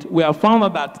government, we have found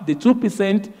out that the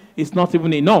 2% is not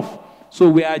even enough. So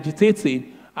we are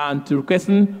agitating and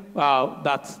requesting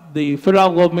that the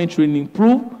federal government should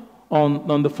improve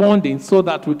on the funding so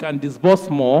that we can disburse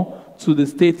more to the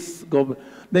state's government.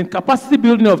 Then capacity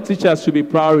building of teachers should be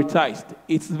prioritized.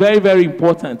 It's very, very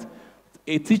important.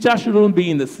 A teacher shouldn't be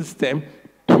in the system,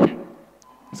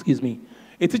 excuse me,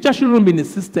 a teacher shouldn't be in the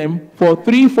system for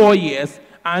 3-4 years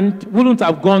and wouldn't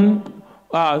have gone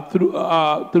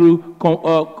through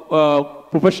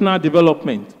professional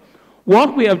development.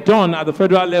 What we have done at the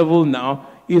federal level now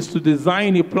is to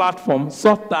design a platform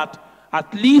so that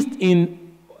at least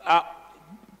in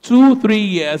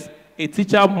 2-3 years, a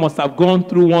teacher must have gone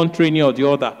through one training or the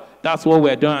other. That's what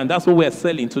we're doing, and that's what we're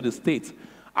selling to the states.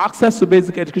 Access to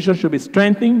basic education should be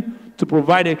strengthened to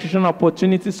provide educational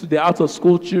opportunities to the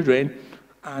out-of-school children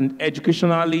and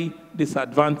educationally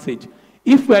disadvantaged.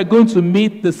 If we're going to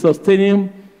meet the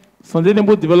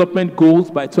sustainable development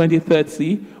goals by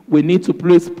 2030, we need to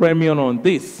place premium on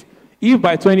this. If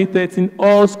by 2013,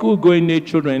 all school-going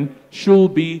children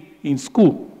should be in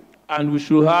school, and we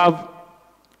should have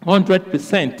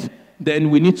 100%, then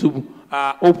we need to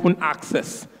open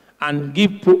access and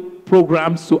give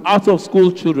programs to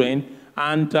out-of-school children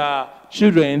and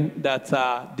children that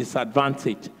are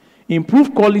disadvantaged.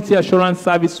 Improve quality assurance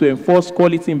service to enforce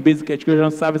quality in basic education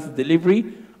services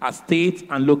delivery at state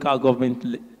and local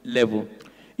government level.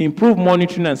 Improve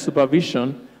monitoring and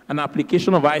supervision and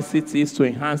application of ICTs to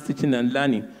enhance teaching and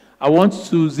learning. I want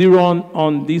to zero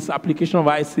on this application of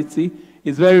ICT.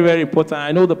 It's very, very important.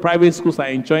 I know the private schools are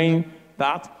enjoying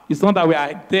that. It's not that we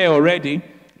are there already,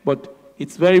 but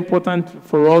it's very important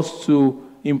for us to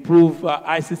improve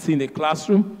ICT in the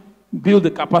classroom, build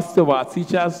the capacity of our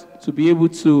teachers to be able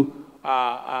to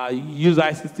use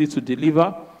ICT to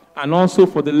deliver, and also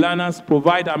for the learners,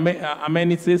 provide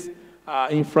amenities,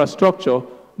 infrastructure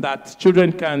that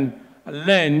children can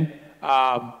learn.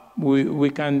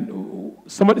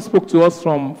 Somebody spoke to us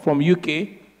from UK.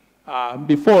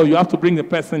 Before, you have to bring the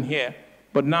person here,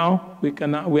 but now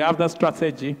we have that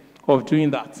strategy of doing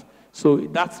that. So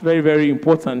that's very, very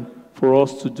important for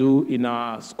us to do in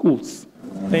our schools.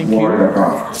 Thank you.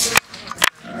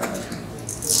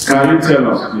 Can you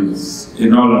tell us, please,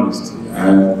 in all honesty,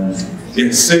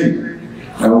 they're saying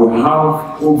that we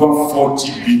have over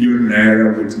 40 billion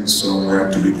naira waiting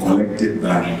somewhere to be collected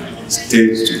by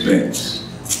states to banks.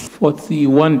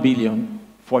 41 billion.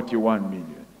 41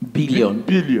 million. Billion.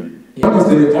 Billion. Yeah.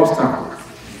 What is the obstacle?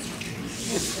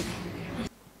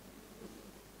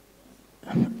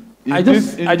 I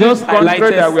just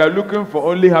highlighted that we are looking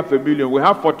for only 500,000. We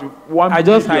have 41 I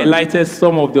just billion. highlighted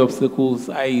some of the obstacles.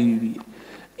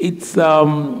 It's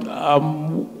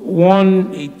one,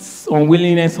 it's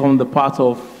unwillingness on the part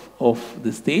of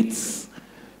the states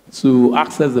to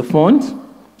access the fund,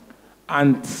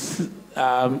 and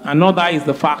another is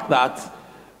the fact that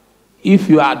if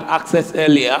you had access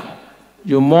earlier,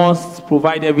 you must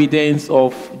provide evidence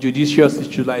of judicious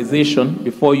utilization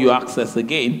before you access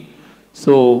again.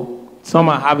 So some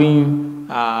are having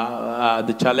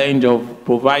the challenge of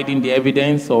providing the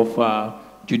evidence of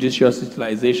judicious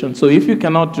utilization. So if you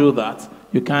cannot do that,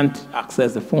 you can't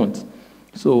access the funds.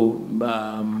 So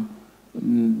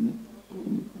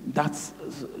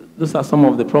those are some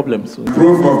of the problems.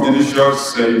 Proof of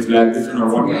judicious utilization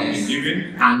of what we have been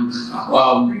given.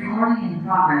 Recording in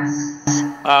progress.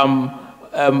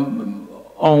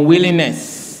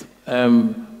 Unwillingness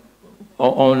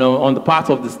on the part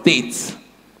of the states,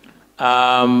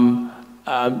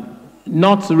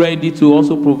 not ready to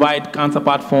also provide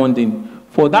counterpart funding.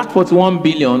 For that 41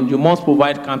 billion, you must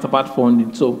provide counterpart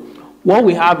funding. So what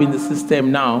we have in the system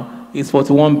now is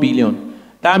 41 billion.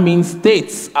 That means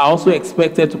states are also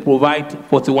expected to provide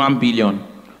 41 billion.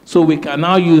 So we can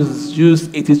now use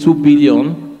 82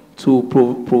 billion to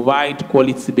provide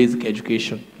quality basic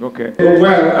education. Okay.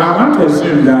 Well, I want to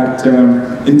assume that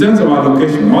in terms of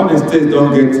allocation, all the states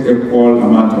don't get equal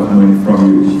amount of money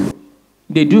from you.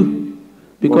 They do,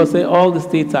 because all the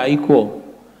states are equal.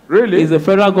 Really? It's a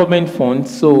federal government fund,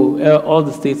 so all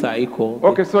the states are equal.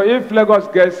 Okay, so if Lagos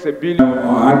gets $1 billion,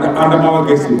 Adamawa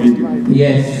gets $1 billion.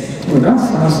 Yes. Well, that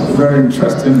sounds very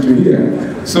interesting to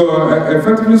hear. So,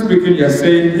 effectively speaking, you're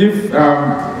saying if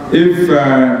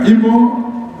Imo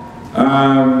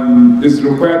is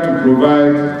required to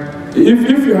provide,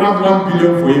 if you have 1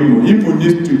 billion for Imo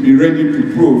needs to be ready to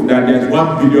prove that there's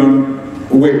 1 billion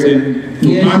waiting.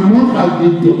 Yes, most have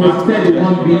deposited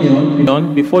 1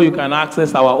 billion before you can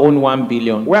access our own 1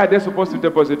 billion. Where are they supposed to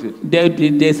deposit it?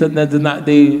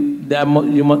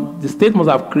 The state must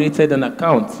have created an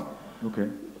account. Okay.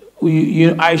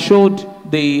 I showed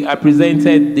I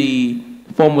presented the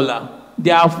formula.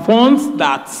 There are funds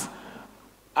that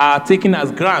are taken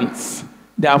as grants.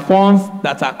 There are funds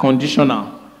that are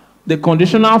conditional. The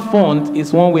conditional fund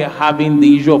is one we are having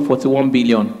the issue of 41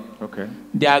 billion. Okay.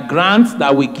 There are grants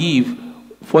that we give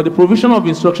for the provision of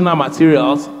instructional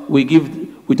materials. We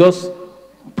just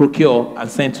procure and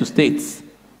send to states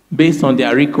based on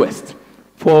their request.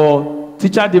 For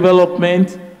teacher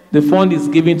development, the fund is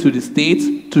given to the states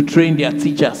to train their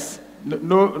teachers.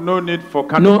 No need for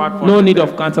counterpart funding. No need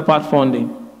of counterpart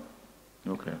funding.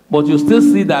 Okay. But you still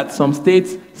see that some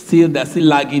states they're still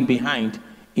lagging behind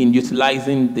in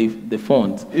utilizing the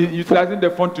fund. Utilizing the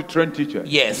fund to train teachers?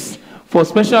 Yes. For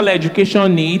special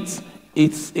education needs,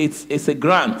 it's a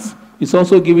grant. It's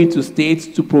also given to states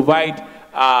to provide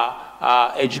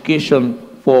education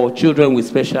for children with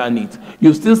special needs.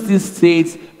 You still see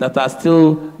states that are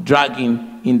still dragging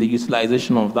in the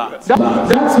utilization of that.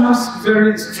 That sounds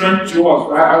very strange to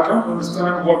us. I don't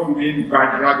understand what you mean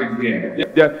by dragging here.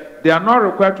 They are not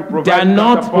required to provide.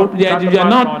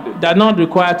 They're not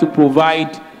required to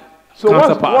provide. So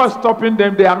what's stopping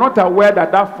them? They are not aware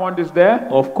that that fund is there.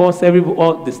 Of course,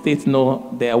 all the states know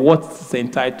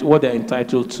what they're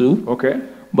entitled to. Okay.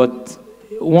 But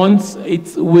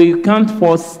we can't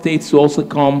force states to also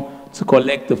come to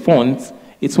collect the funds.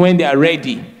 It's when they are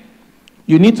ready.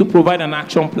 You need to provide an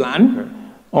action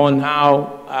plan on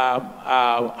how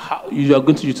you are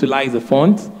going to utilize the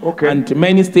funds. Okay. And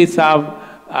many states have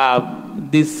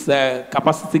this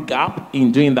capacity gap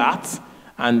in doing that.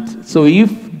 And so if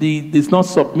it's not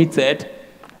submitted,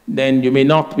 then you may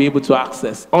not be able to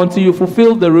access. Until you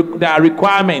fulfill the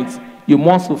requirements you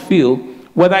must fulfill,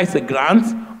 whether it's a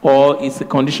grant or it's a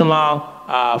conditional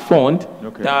fund,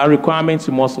 okay, there are requirements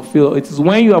you must fulfill. It is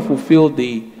when you have fulfilled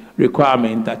the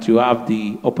requirement that you have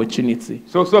the opportunity.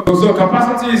 So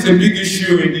capacity is a big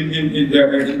issue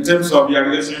in terms of your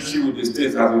relationship with the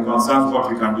states as it concerns what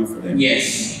we can do for them.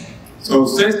 Yes. So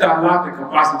states that lack the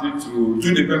capacity to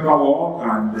do the paperwork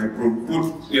and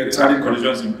put certain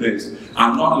conditions in place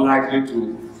are not likely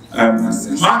to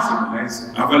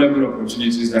maximize available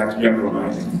opportunities that we are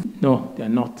providing. No, they're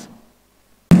not.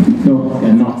 No,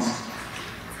 they're not.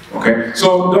 Okay.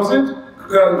 So does it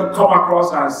come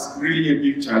across as really a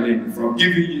big challenge from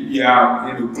giving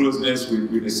closeness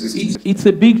with the system? It's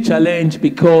a big challenge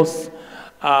because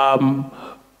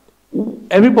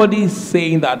everybody is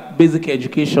saying that basic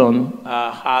education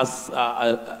has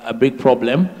a big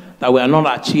problem, that we are not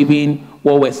achieving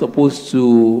what we're supposed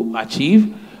to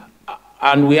achieve.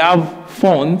 And we have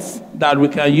funds that we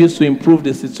can use to improve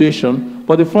the situation,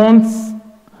 but the fund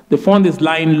is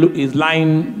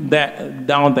lying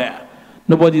down there.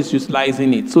 Nobody is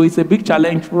utilizing it. So it's a big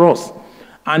challenge for us.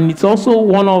 And it's also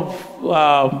one of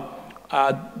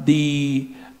the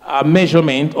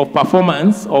measurement of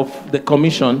performance of the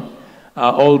commission.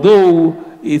 Although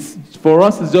for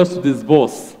us it's just to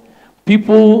disburse.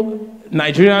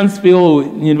 Nigerians feel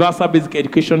Universal Basic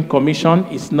Education Commission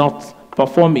is not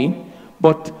performing,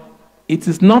 but it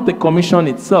is not the commission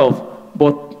itself,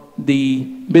 but the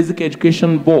Basic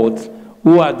Education Board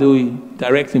who are the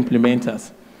direct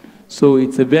implementers. So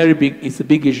it's a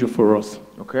big issue for us.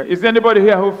 Okay. Is there anybody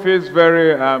here who feels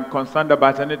very concerned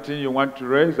about anything you want to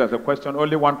raise as a question?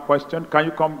 Only one question. Can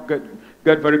you come get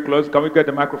very close? Can we get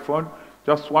the microphone?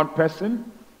 Just one person.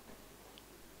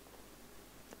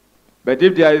 But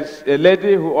if there is a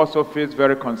lady who also feels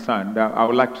very concerned, I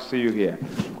would like to see you here.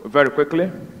 Very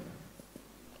quickly.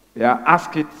 Yeah,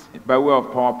 ask it by way of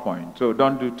PowerPoint. So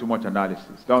don't do too much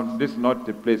analysis. This is not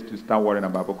the place to start worrying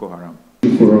about Boko Haram.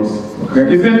 For us.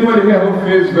 Okay. Is there anybody here who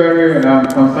feels very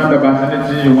concerned about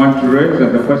anything you want to raise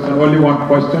as a question? Only one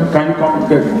question. Can you come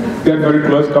get very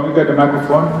close? Can we get the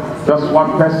microphone? Just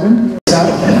one person.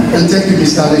 And thank you,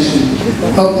 Mr. Aleshin.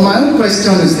 My own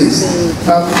question is this.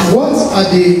 What are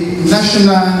the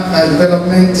national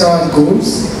developmental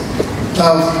goals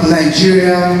of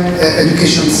Nigerian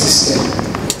education system?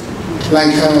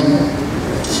 Like,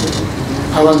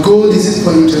 our goal is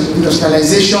for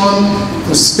industrialization,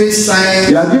 for space science.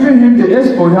 You are giving him the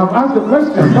expo. You have asked the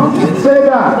question. Don't say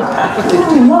that.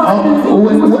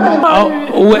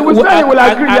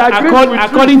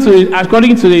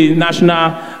 According to the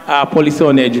national policy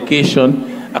on education,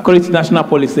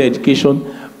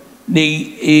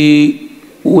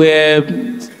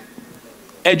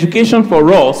 education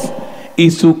for us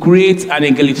is to create an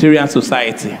egalitarian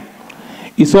society.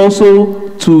 It's also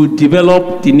to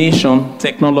develop the nation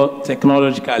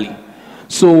technologically.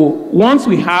 So once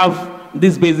we have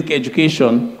this basic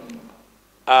education,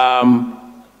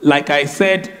 like I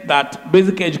said, that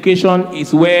basic education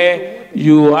is where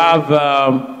you have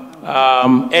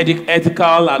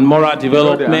ethical and moral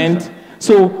development.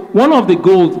 So one of the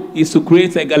goals is to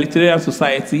create an egalitarian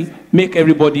society, make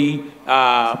everybody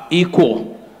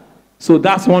equal. So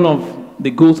that's one of the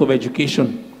goals of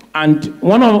education. And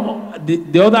one of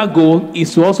the other goal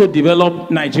is to also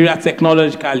develop Nigeria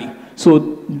technologically. So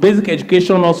basic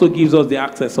education also gives us the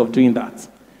access of doing that.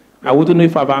 I wouldn't know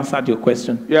if I've answered your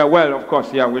question. Yeah, well, of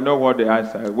course, yeah, we know what the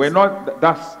answer is. We're not,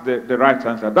 that's the right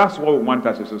answer. That's what we want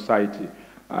as a society.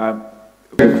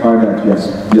 The fact that you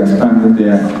are standing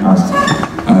there as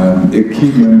a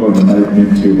key member of the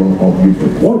management table of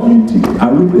UPEP. What do you think?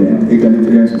 Are we there,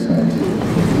 egalitarian society?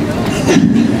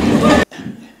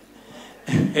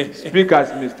 Speak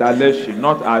as Mr. Aleshi,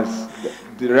 not as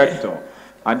director.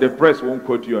 And the press won't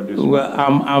quote you on this one. Well,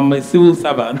 I'm a civil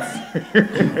servant.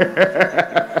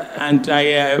 And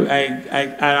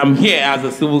I'm here as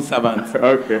a civil servant.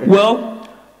 Okay. Well,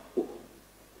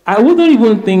 I wouldn't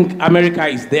even think America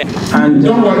is there. And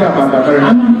don't worry about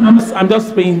America. I'm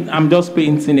just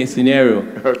painting a scenario.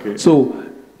 Okay. So,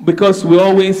 because we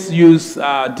always use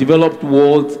developed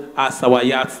world as our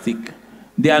yardstick,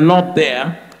 they are not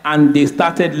there, and they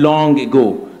started long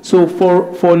ago. So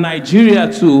for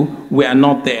Nigeria too, we are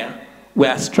not there. We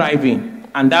are striving,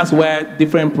 and that's where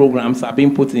different programs are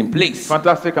being put in place.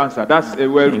 Fantastic answer. That's a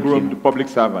well-groomed public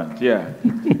servant. Yeah.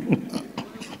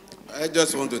 I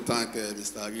just want to thank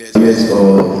Mr. Aguiles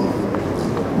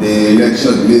for the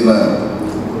election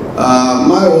delivery.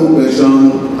 My own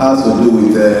question has to do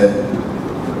with the...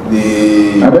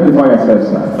 Identify yourself,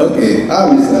 sir. Okay,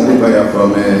 I'm Mr. Adebaya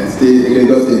from Lagos State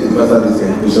Universal Basic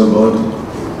Education Board.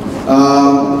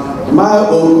 My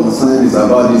own concern is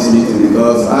about this meeting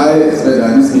because I expect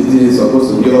that this meeting is supposed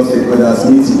to be a stakeholders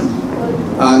meeting.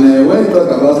 And when you talk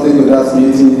about stakeholders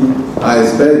meeting, I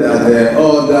expect that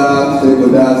all the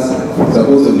stakeholders are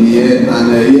supposed to be here.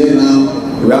 And here now,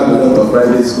 we have a lot of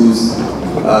private schools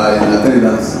in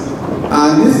attendance.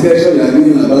 And this question we are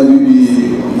thinking about UB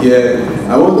here,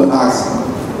 I want to ask,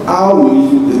 how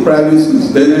will the private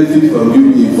schools benefit from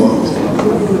UB fund?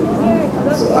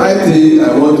 So I think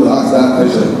I want to ask that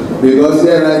question because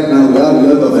here right now we have a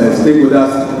lot of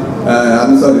stakeholders.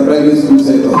 I'm sorry, private school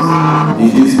sectors in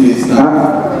this place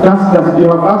now. You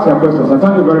have asked your questions. I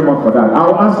thank you very much for that.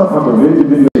 I'll answer part of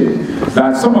it.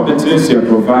 That some of the things you're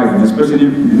providing, especially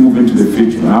moving to the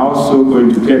future, are also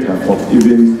going to cater for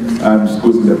even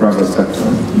schools in the private sector.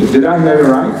 Did I hear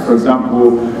you right? For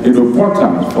example,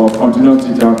 portals for continuous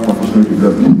teacher professional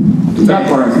development. Is that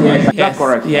correct? Yes, Is that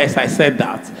correct? Yes, I said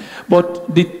that.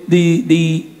 But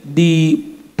the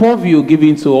purview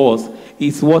given to us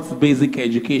is what's basic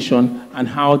education and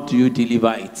how do you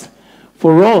deliver it.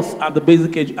 For us, at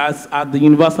the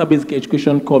Universal Basic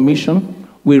Education Commission,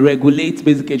 we regulate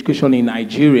basic education in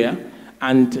Nigeria,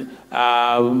 and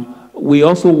we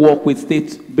also work with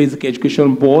state basic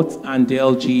education boards and the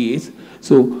LGAs.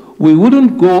 So we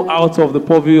wouldn't go out of the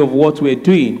purview of what we're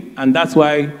doing, and that's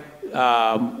why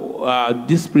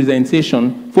this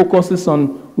presentation focuses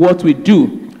on what we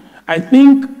do. I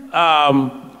think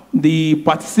the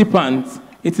participants,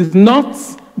 it is not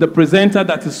the presenter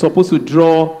that is supposed to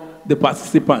draw the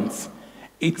participants.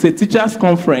 It's a teachers'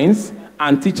 conference,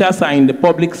 and teachers are in the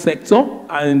public sector,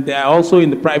 and they are also in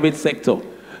the private sector.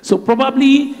 So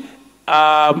probably,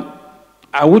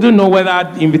 I wouldn't know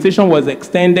whether the invitation was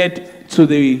extended to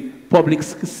the public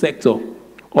sector,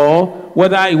 or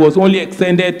whether it was only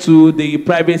extended to the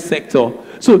private sector.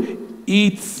 So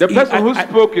it's... The person who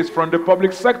spoke is from the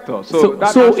public sector. So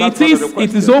it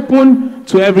is open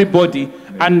to everybody.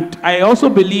 Yeah. And I also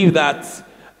believe that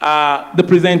the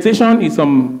presentation is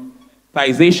some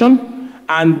prioritization,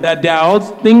 and that there are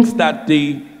also things that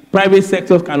the private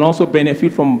sector can also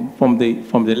benefit from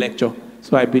the lecture.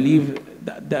 So I believe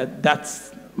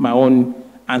that's my own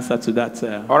answer to that.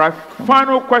 All right,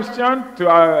 final question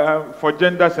to, for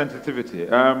gender sensitivity.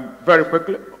 Very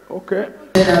quickly, okay.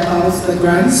 About the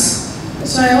grants.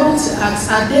 So I want to ask,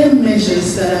 are there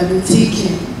measures that have been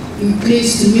taken in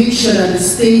place to make sure that the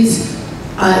states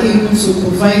are able to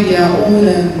provide their own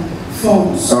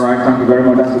funds? All right, thank you very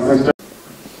much. That's the question.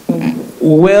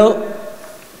 Well,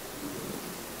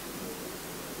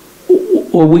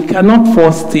 we cannot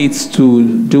force states to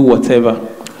do whatever.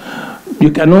 You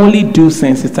can only do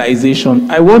sensitization.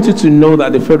 I want you to know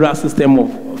that the federal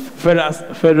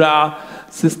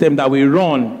system that we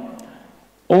run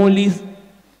only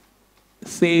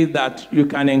say that you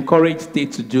can encourage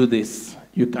states to do this.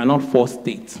 You cannot force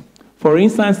states. For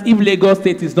instance, if Lagos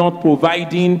State is not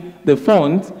providing the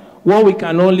funds, what we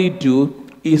can only do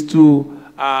is to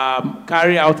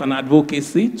carry out an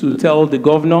advocacy to tell the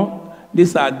governor,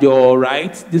 these are your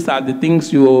rights, these are the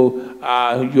things you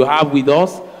have with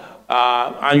us,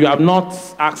 and you have not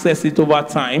accessed it over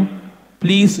time.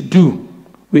 Please do.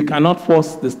 We cannot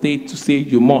force the state to say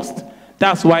you must.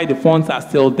 That's why the funds are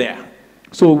still there.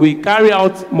 So we carry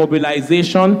out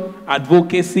mobilization,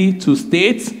 advocacy to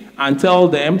states, and tell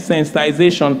them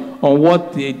sensitization on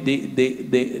what their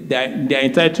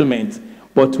entitlement.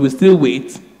 But we still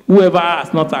wait. Whoever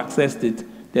has not accessed it,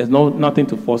 there's nothing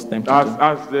to force them to do.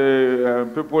 As the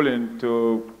people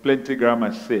into plenty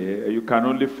grammar say, you can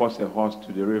only force a horse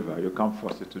to the river. You can't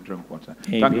force it to drink water.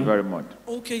 Maybe. Thank you very much.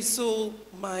 Okay, so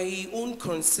my own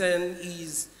concern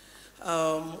is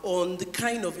on the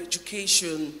kind of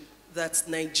education that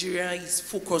Nigeria is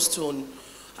focused on.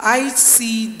 I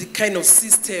see the kind of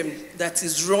system that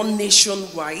is run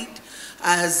nationwide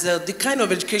as the kind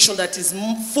of education that is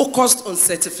focused on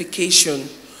certification.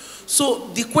 So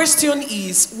the question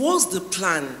is, what's the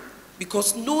plan?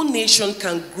 Because no nation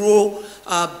can grow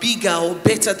bigger or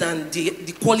better than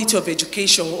the quality of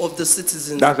education of the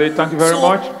citizens. That's it. Thank you very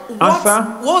much. Answer?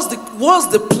 What's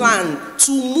the plan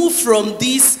to move from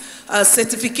this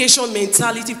certification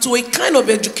mentality to a kind of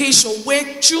education where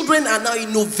children are now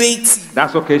innovative?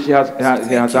 That's okay. He has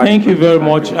Thank you very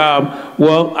much.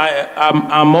 Well,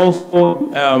 I'm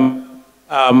also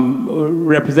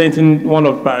representing one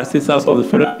of the predecessors of the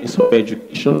Federal Ministry of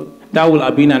Education. That would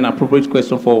have been an appropriate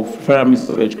question for Federal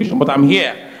Ministry of Education, but I'm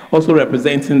here also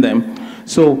representing them.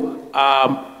 So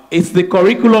it's the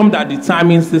curriculum that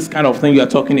determines this kind of thing you're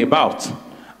talking about.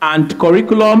 And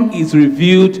curriculum is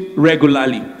reviewed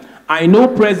regularly. I know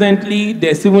presently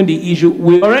there's even the issue,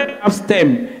 we already have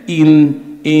STEM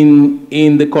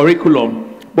in the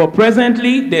curriculum, but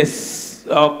presently there's,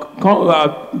 they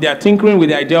are tinkering with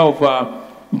the idea of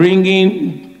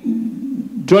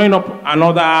drawing up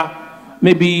another,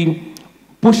 maybe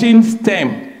pushing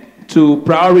STEM to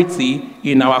priority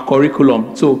in our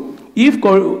curriculum. So if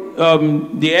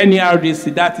the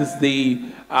NERDC, that is the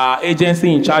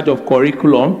agency in charge of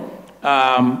curriculum,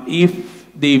 if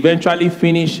they eventually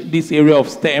finish this area of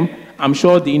STEM, I'm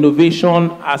sure the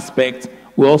innovation aspect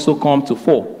will also come to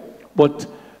fore. But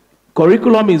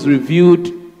curriculum is reviewed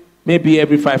maybe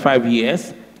every five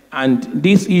years, and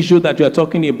this issue that you are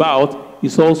talking about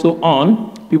is also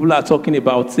on. People are talking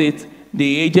about it.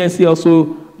 The agency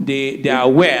also, they are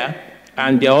aware,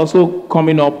 and they're also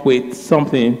coming up with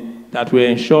something that will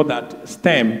ensure that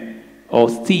STEM or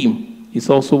STEAM is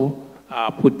also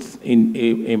put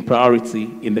in priority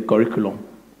in the curriculum.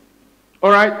 All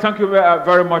right, thank you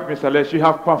very much, Mr. Lesh. You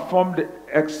have performed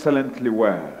excellently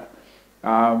well.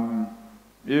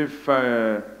 If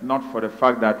not for the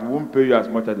fact that we won't pay you as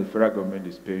much as the federal government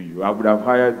is paying you, I would have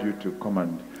hired you to come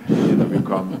and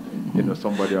become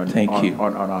somebody on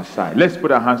our side. Let's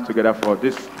put our hands together for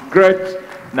this great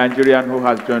Nigerian who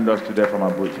has joined us today from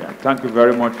Abuja. Thank you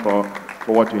very much for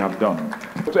what you have done.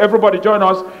 So everybody join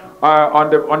us on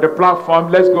the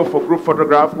platform. Let's go for group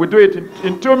photograph. We do it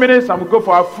in 2 minutes and we go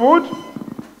for our food.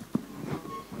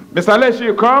 Mr. Leshi,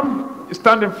 you come, you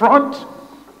stand in front.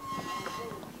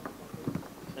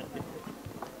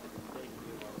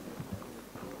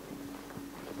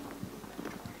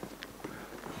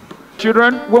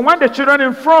 Children, we want the children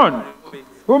in front.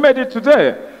 Who made it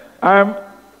today?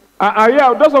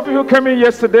 Yeah, those of you who came in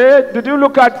yesterday, did you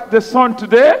look at the Sun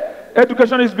today?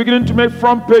 Education is beginning to make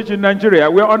front page in Nigeria.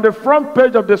 We're on the front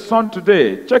page of the Sun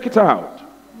today. Check it out.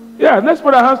 Yeah, let's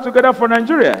put our hands together for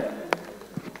Nigeria.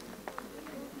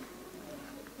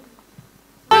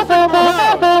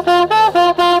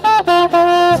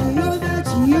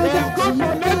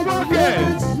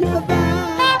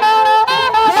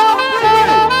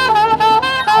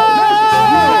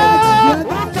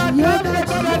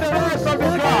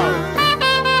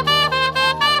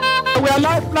 We are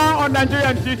live now on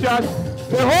Nigerian Teachers.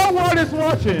 The whole world is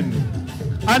watching,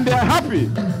 and they are happy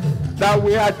that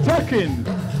we are taking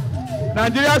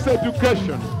Nigeria's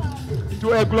education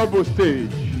to a global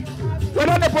stage.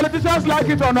 Whether the politicians like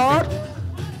it or not,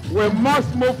 we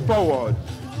must move forward,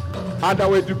 and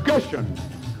our education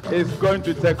is going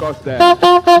to take us there.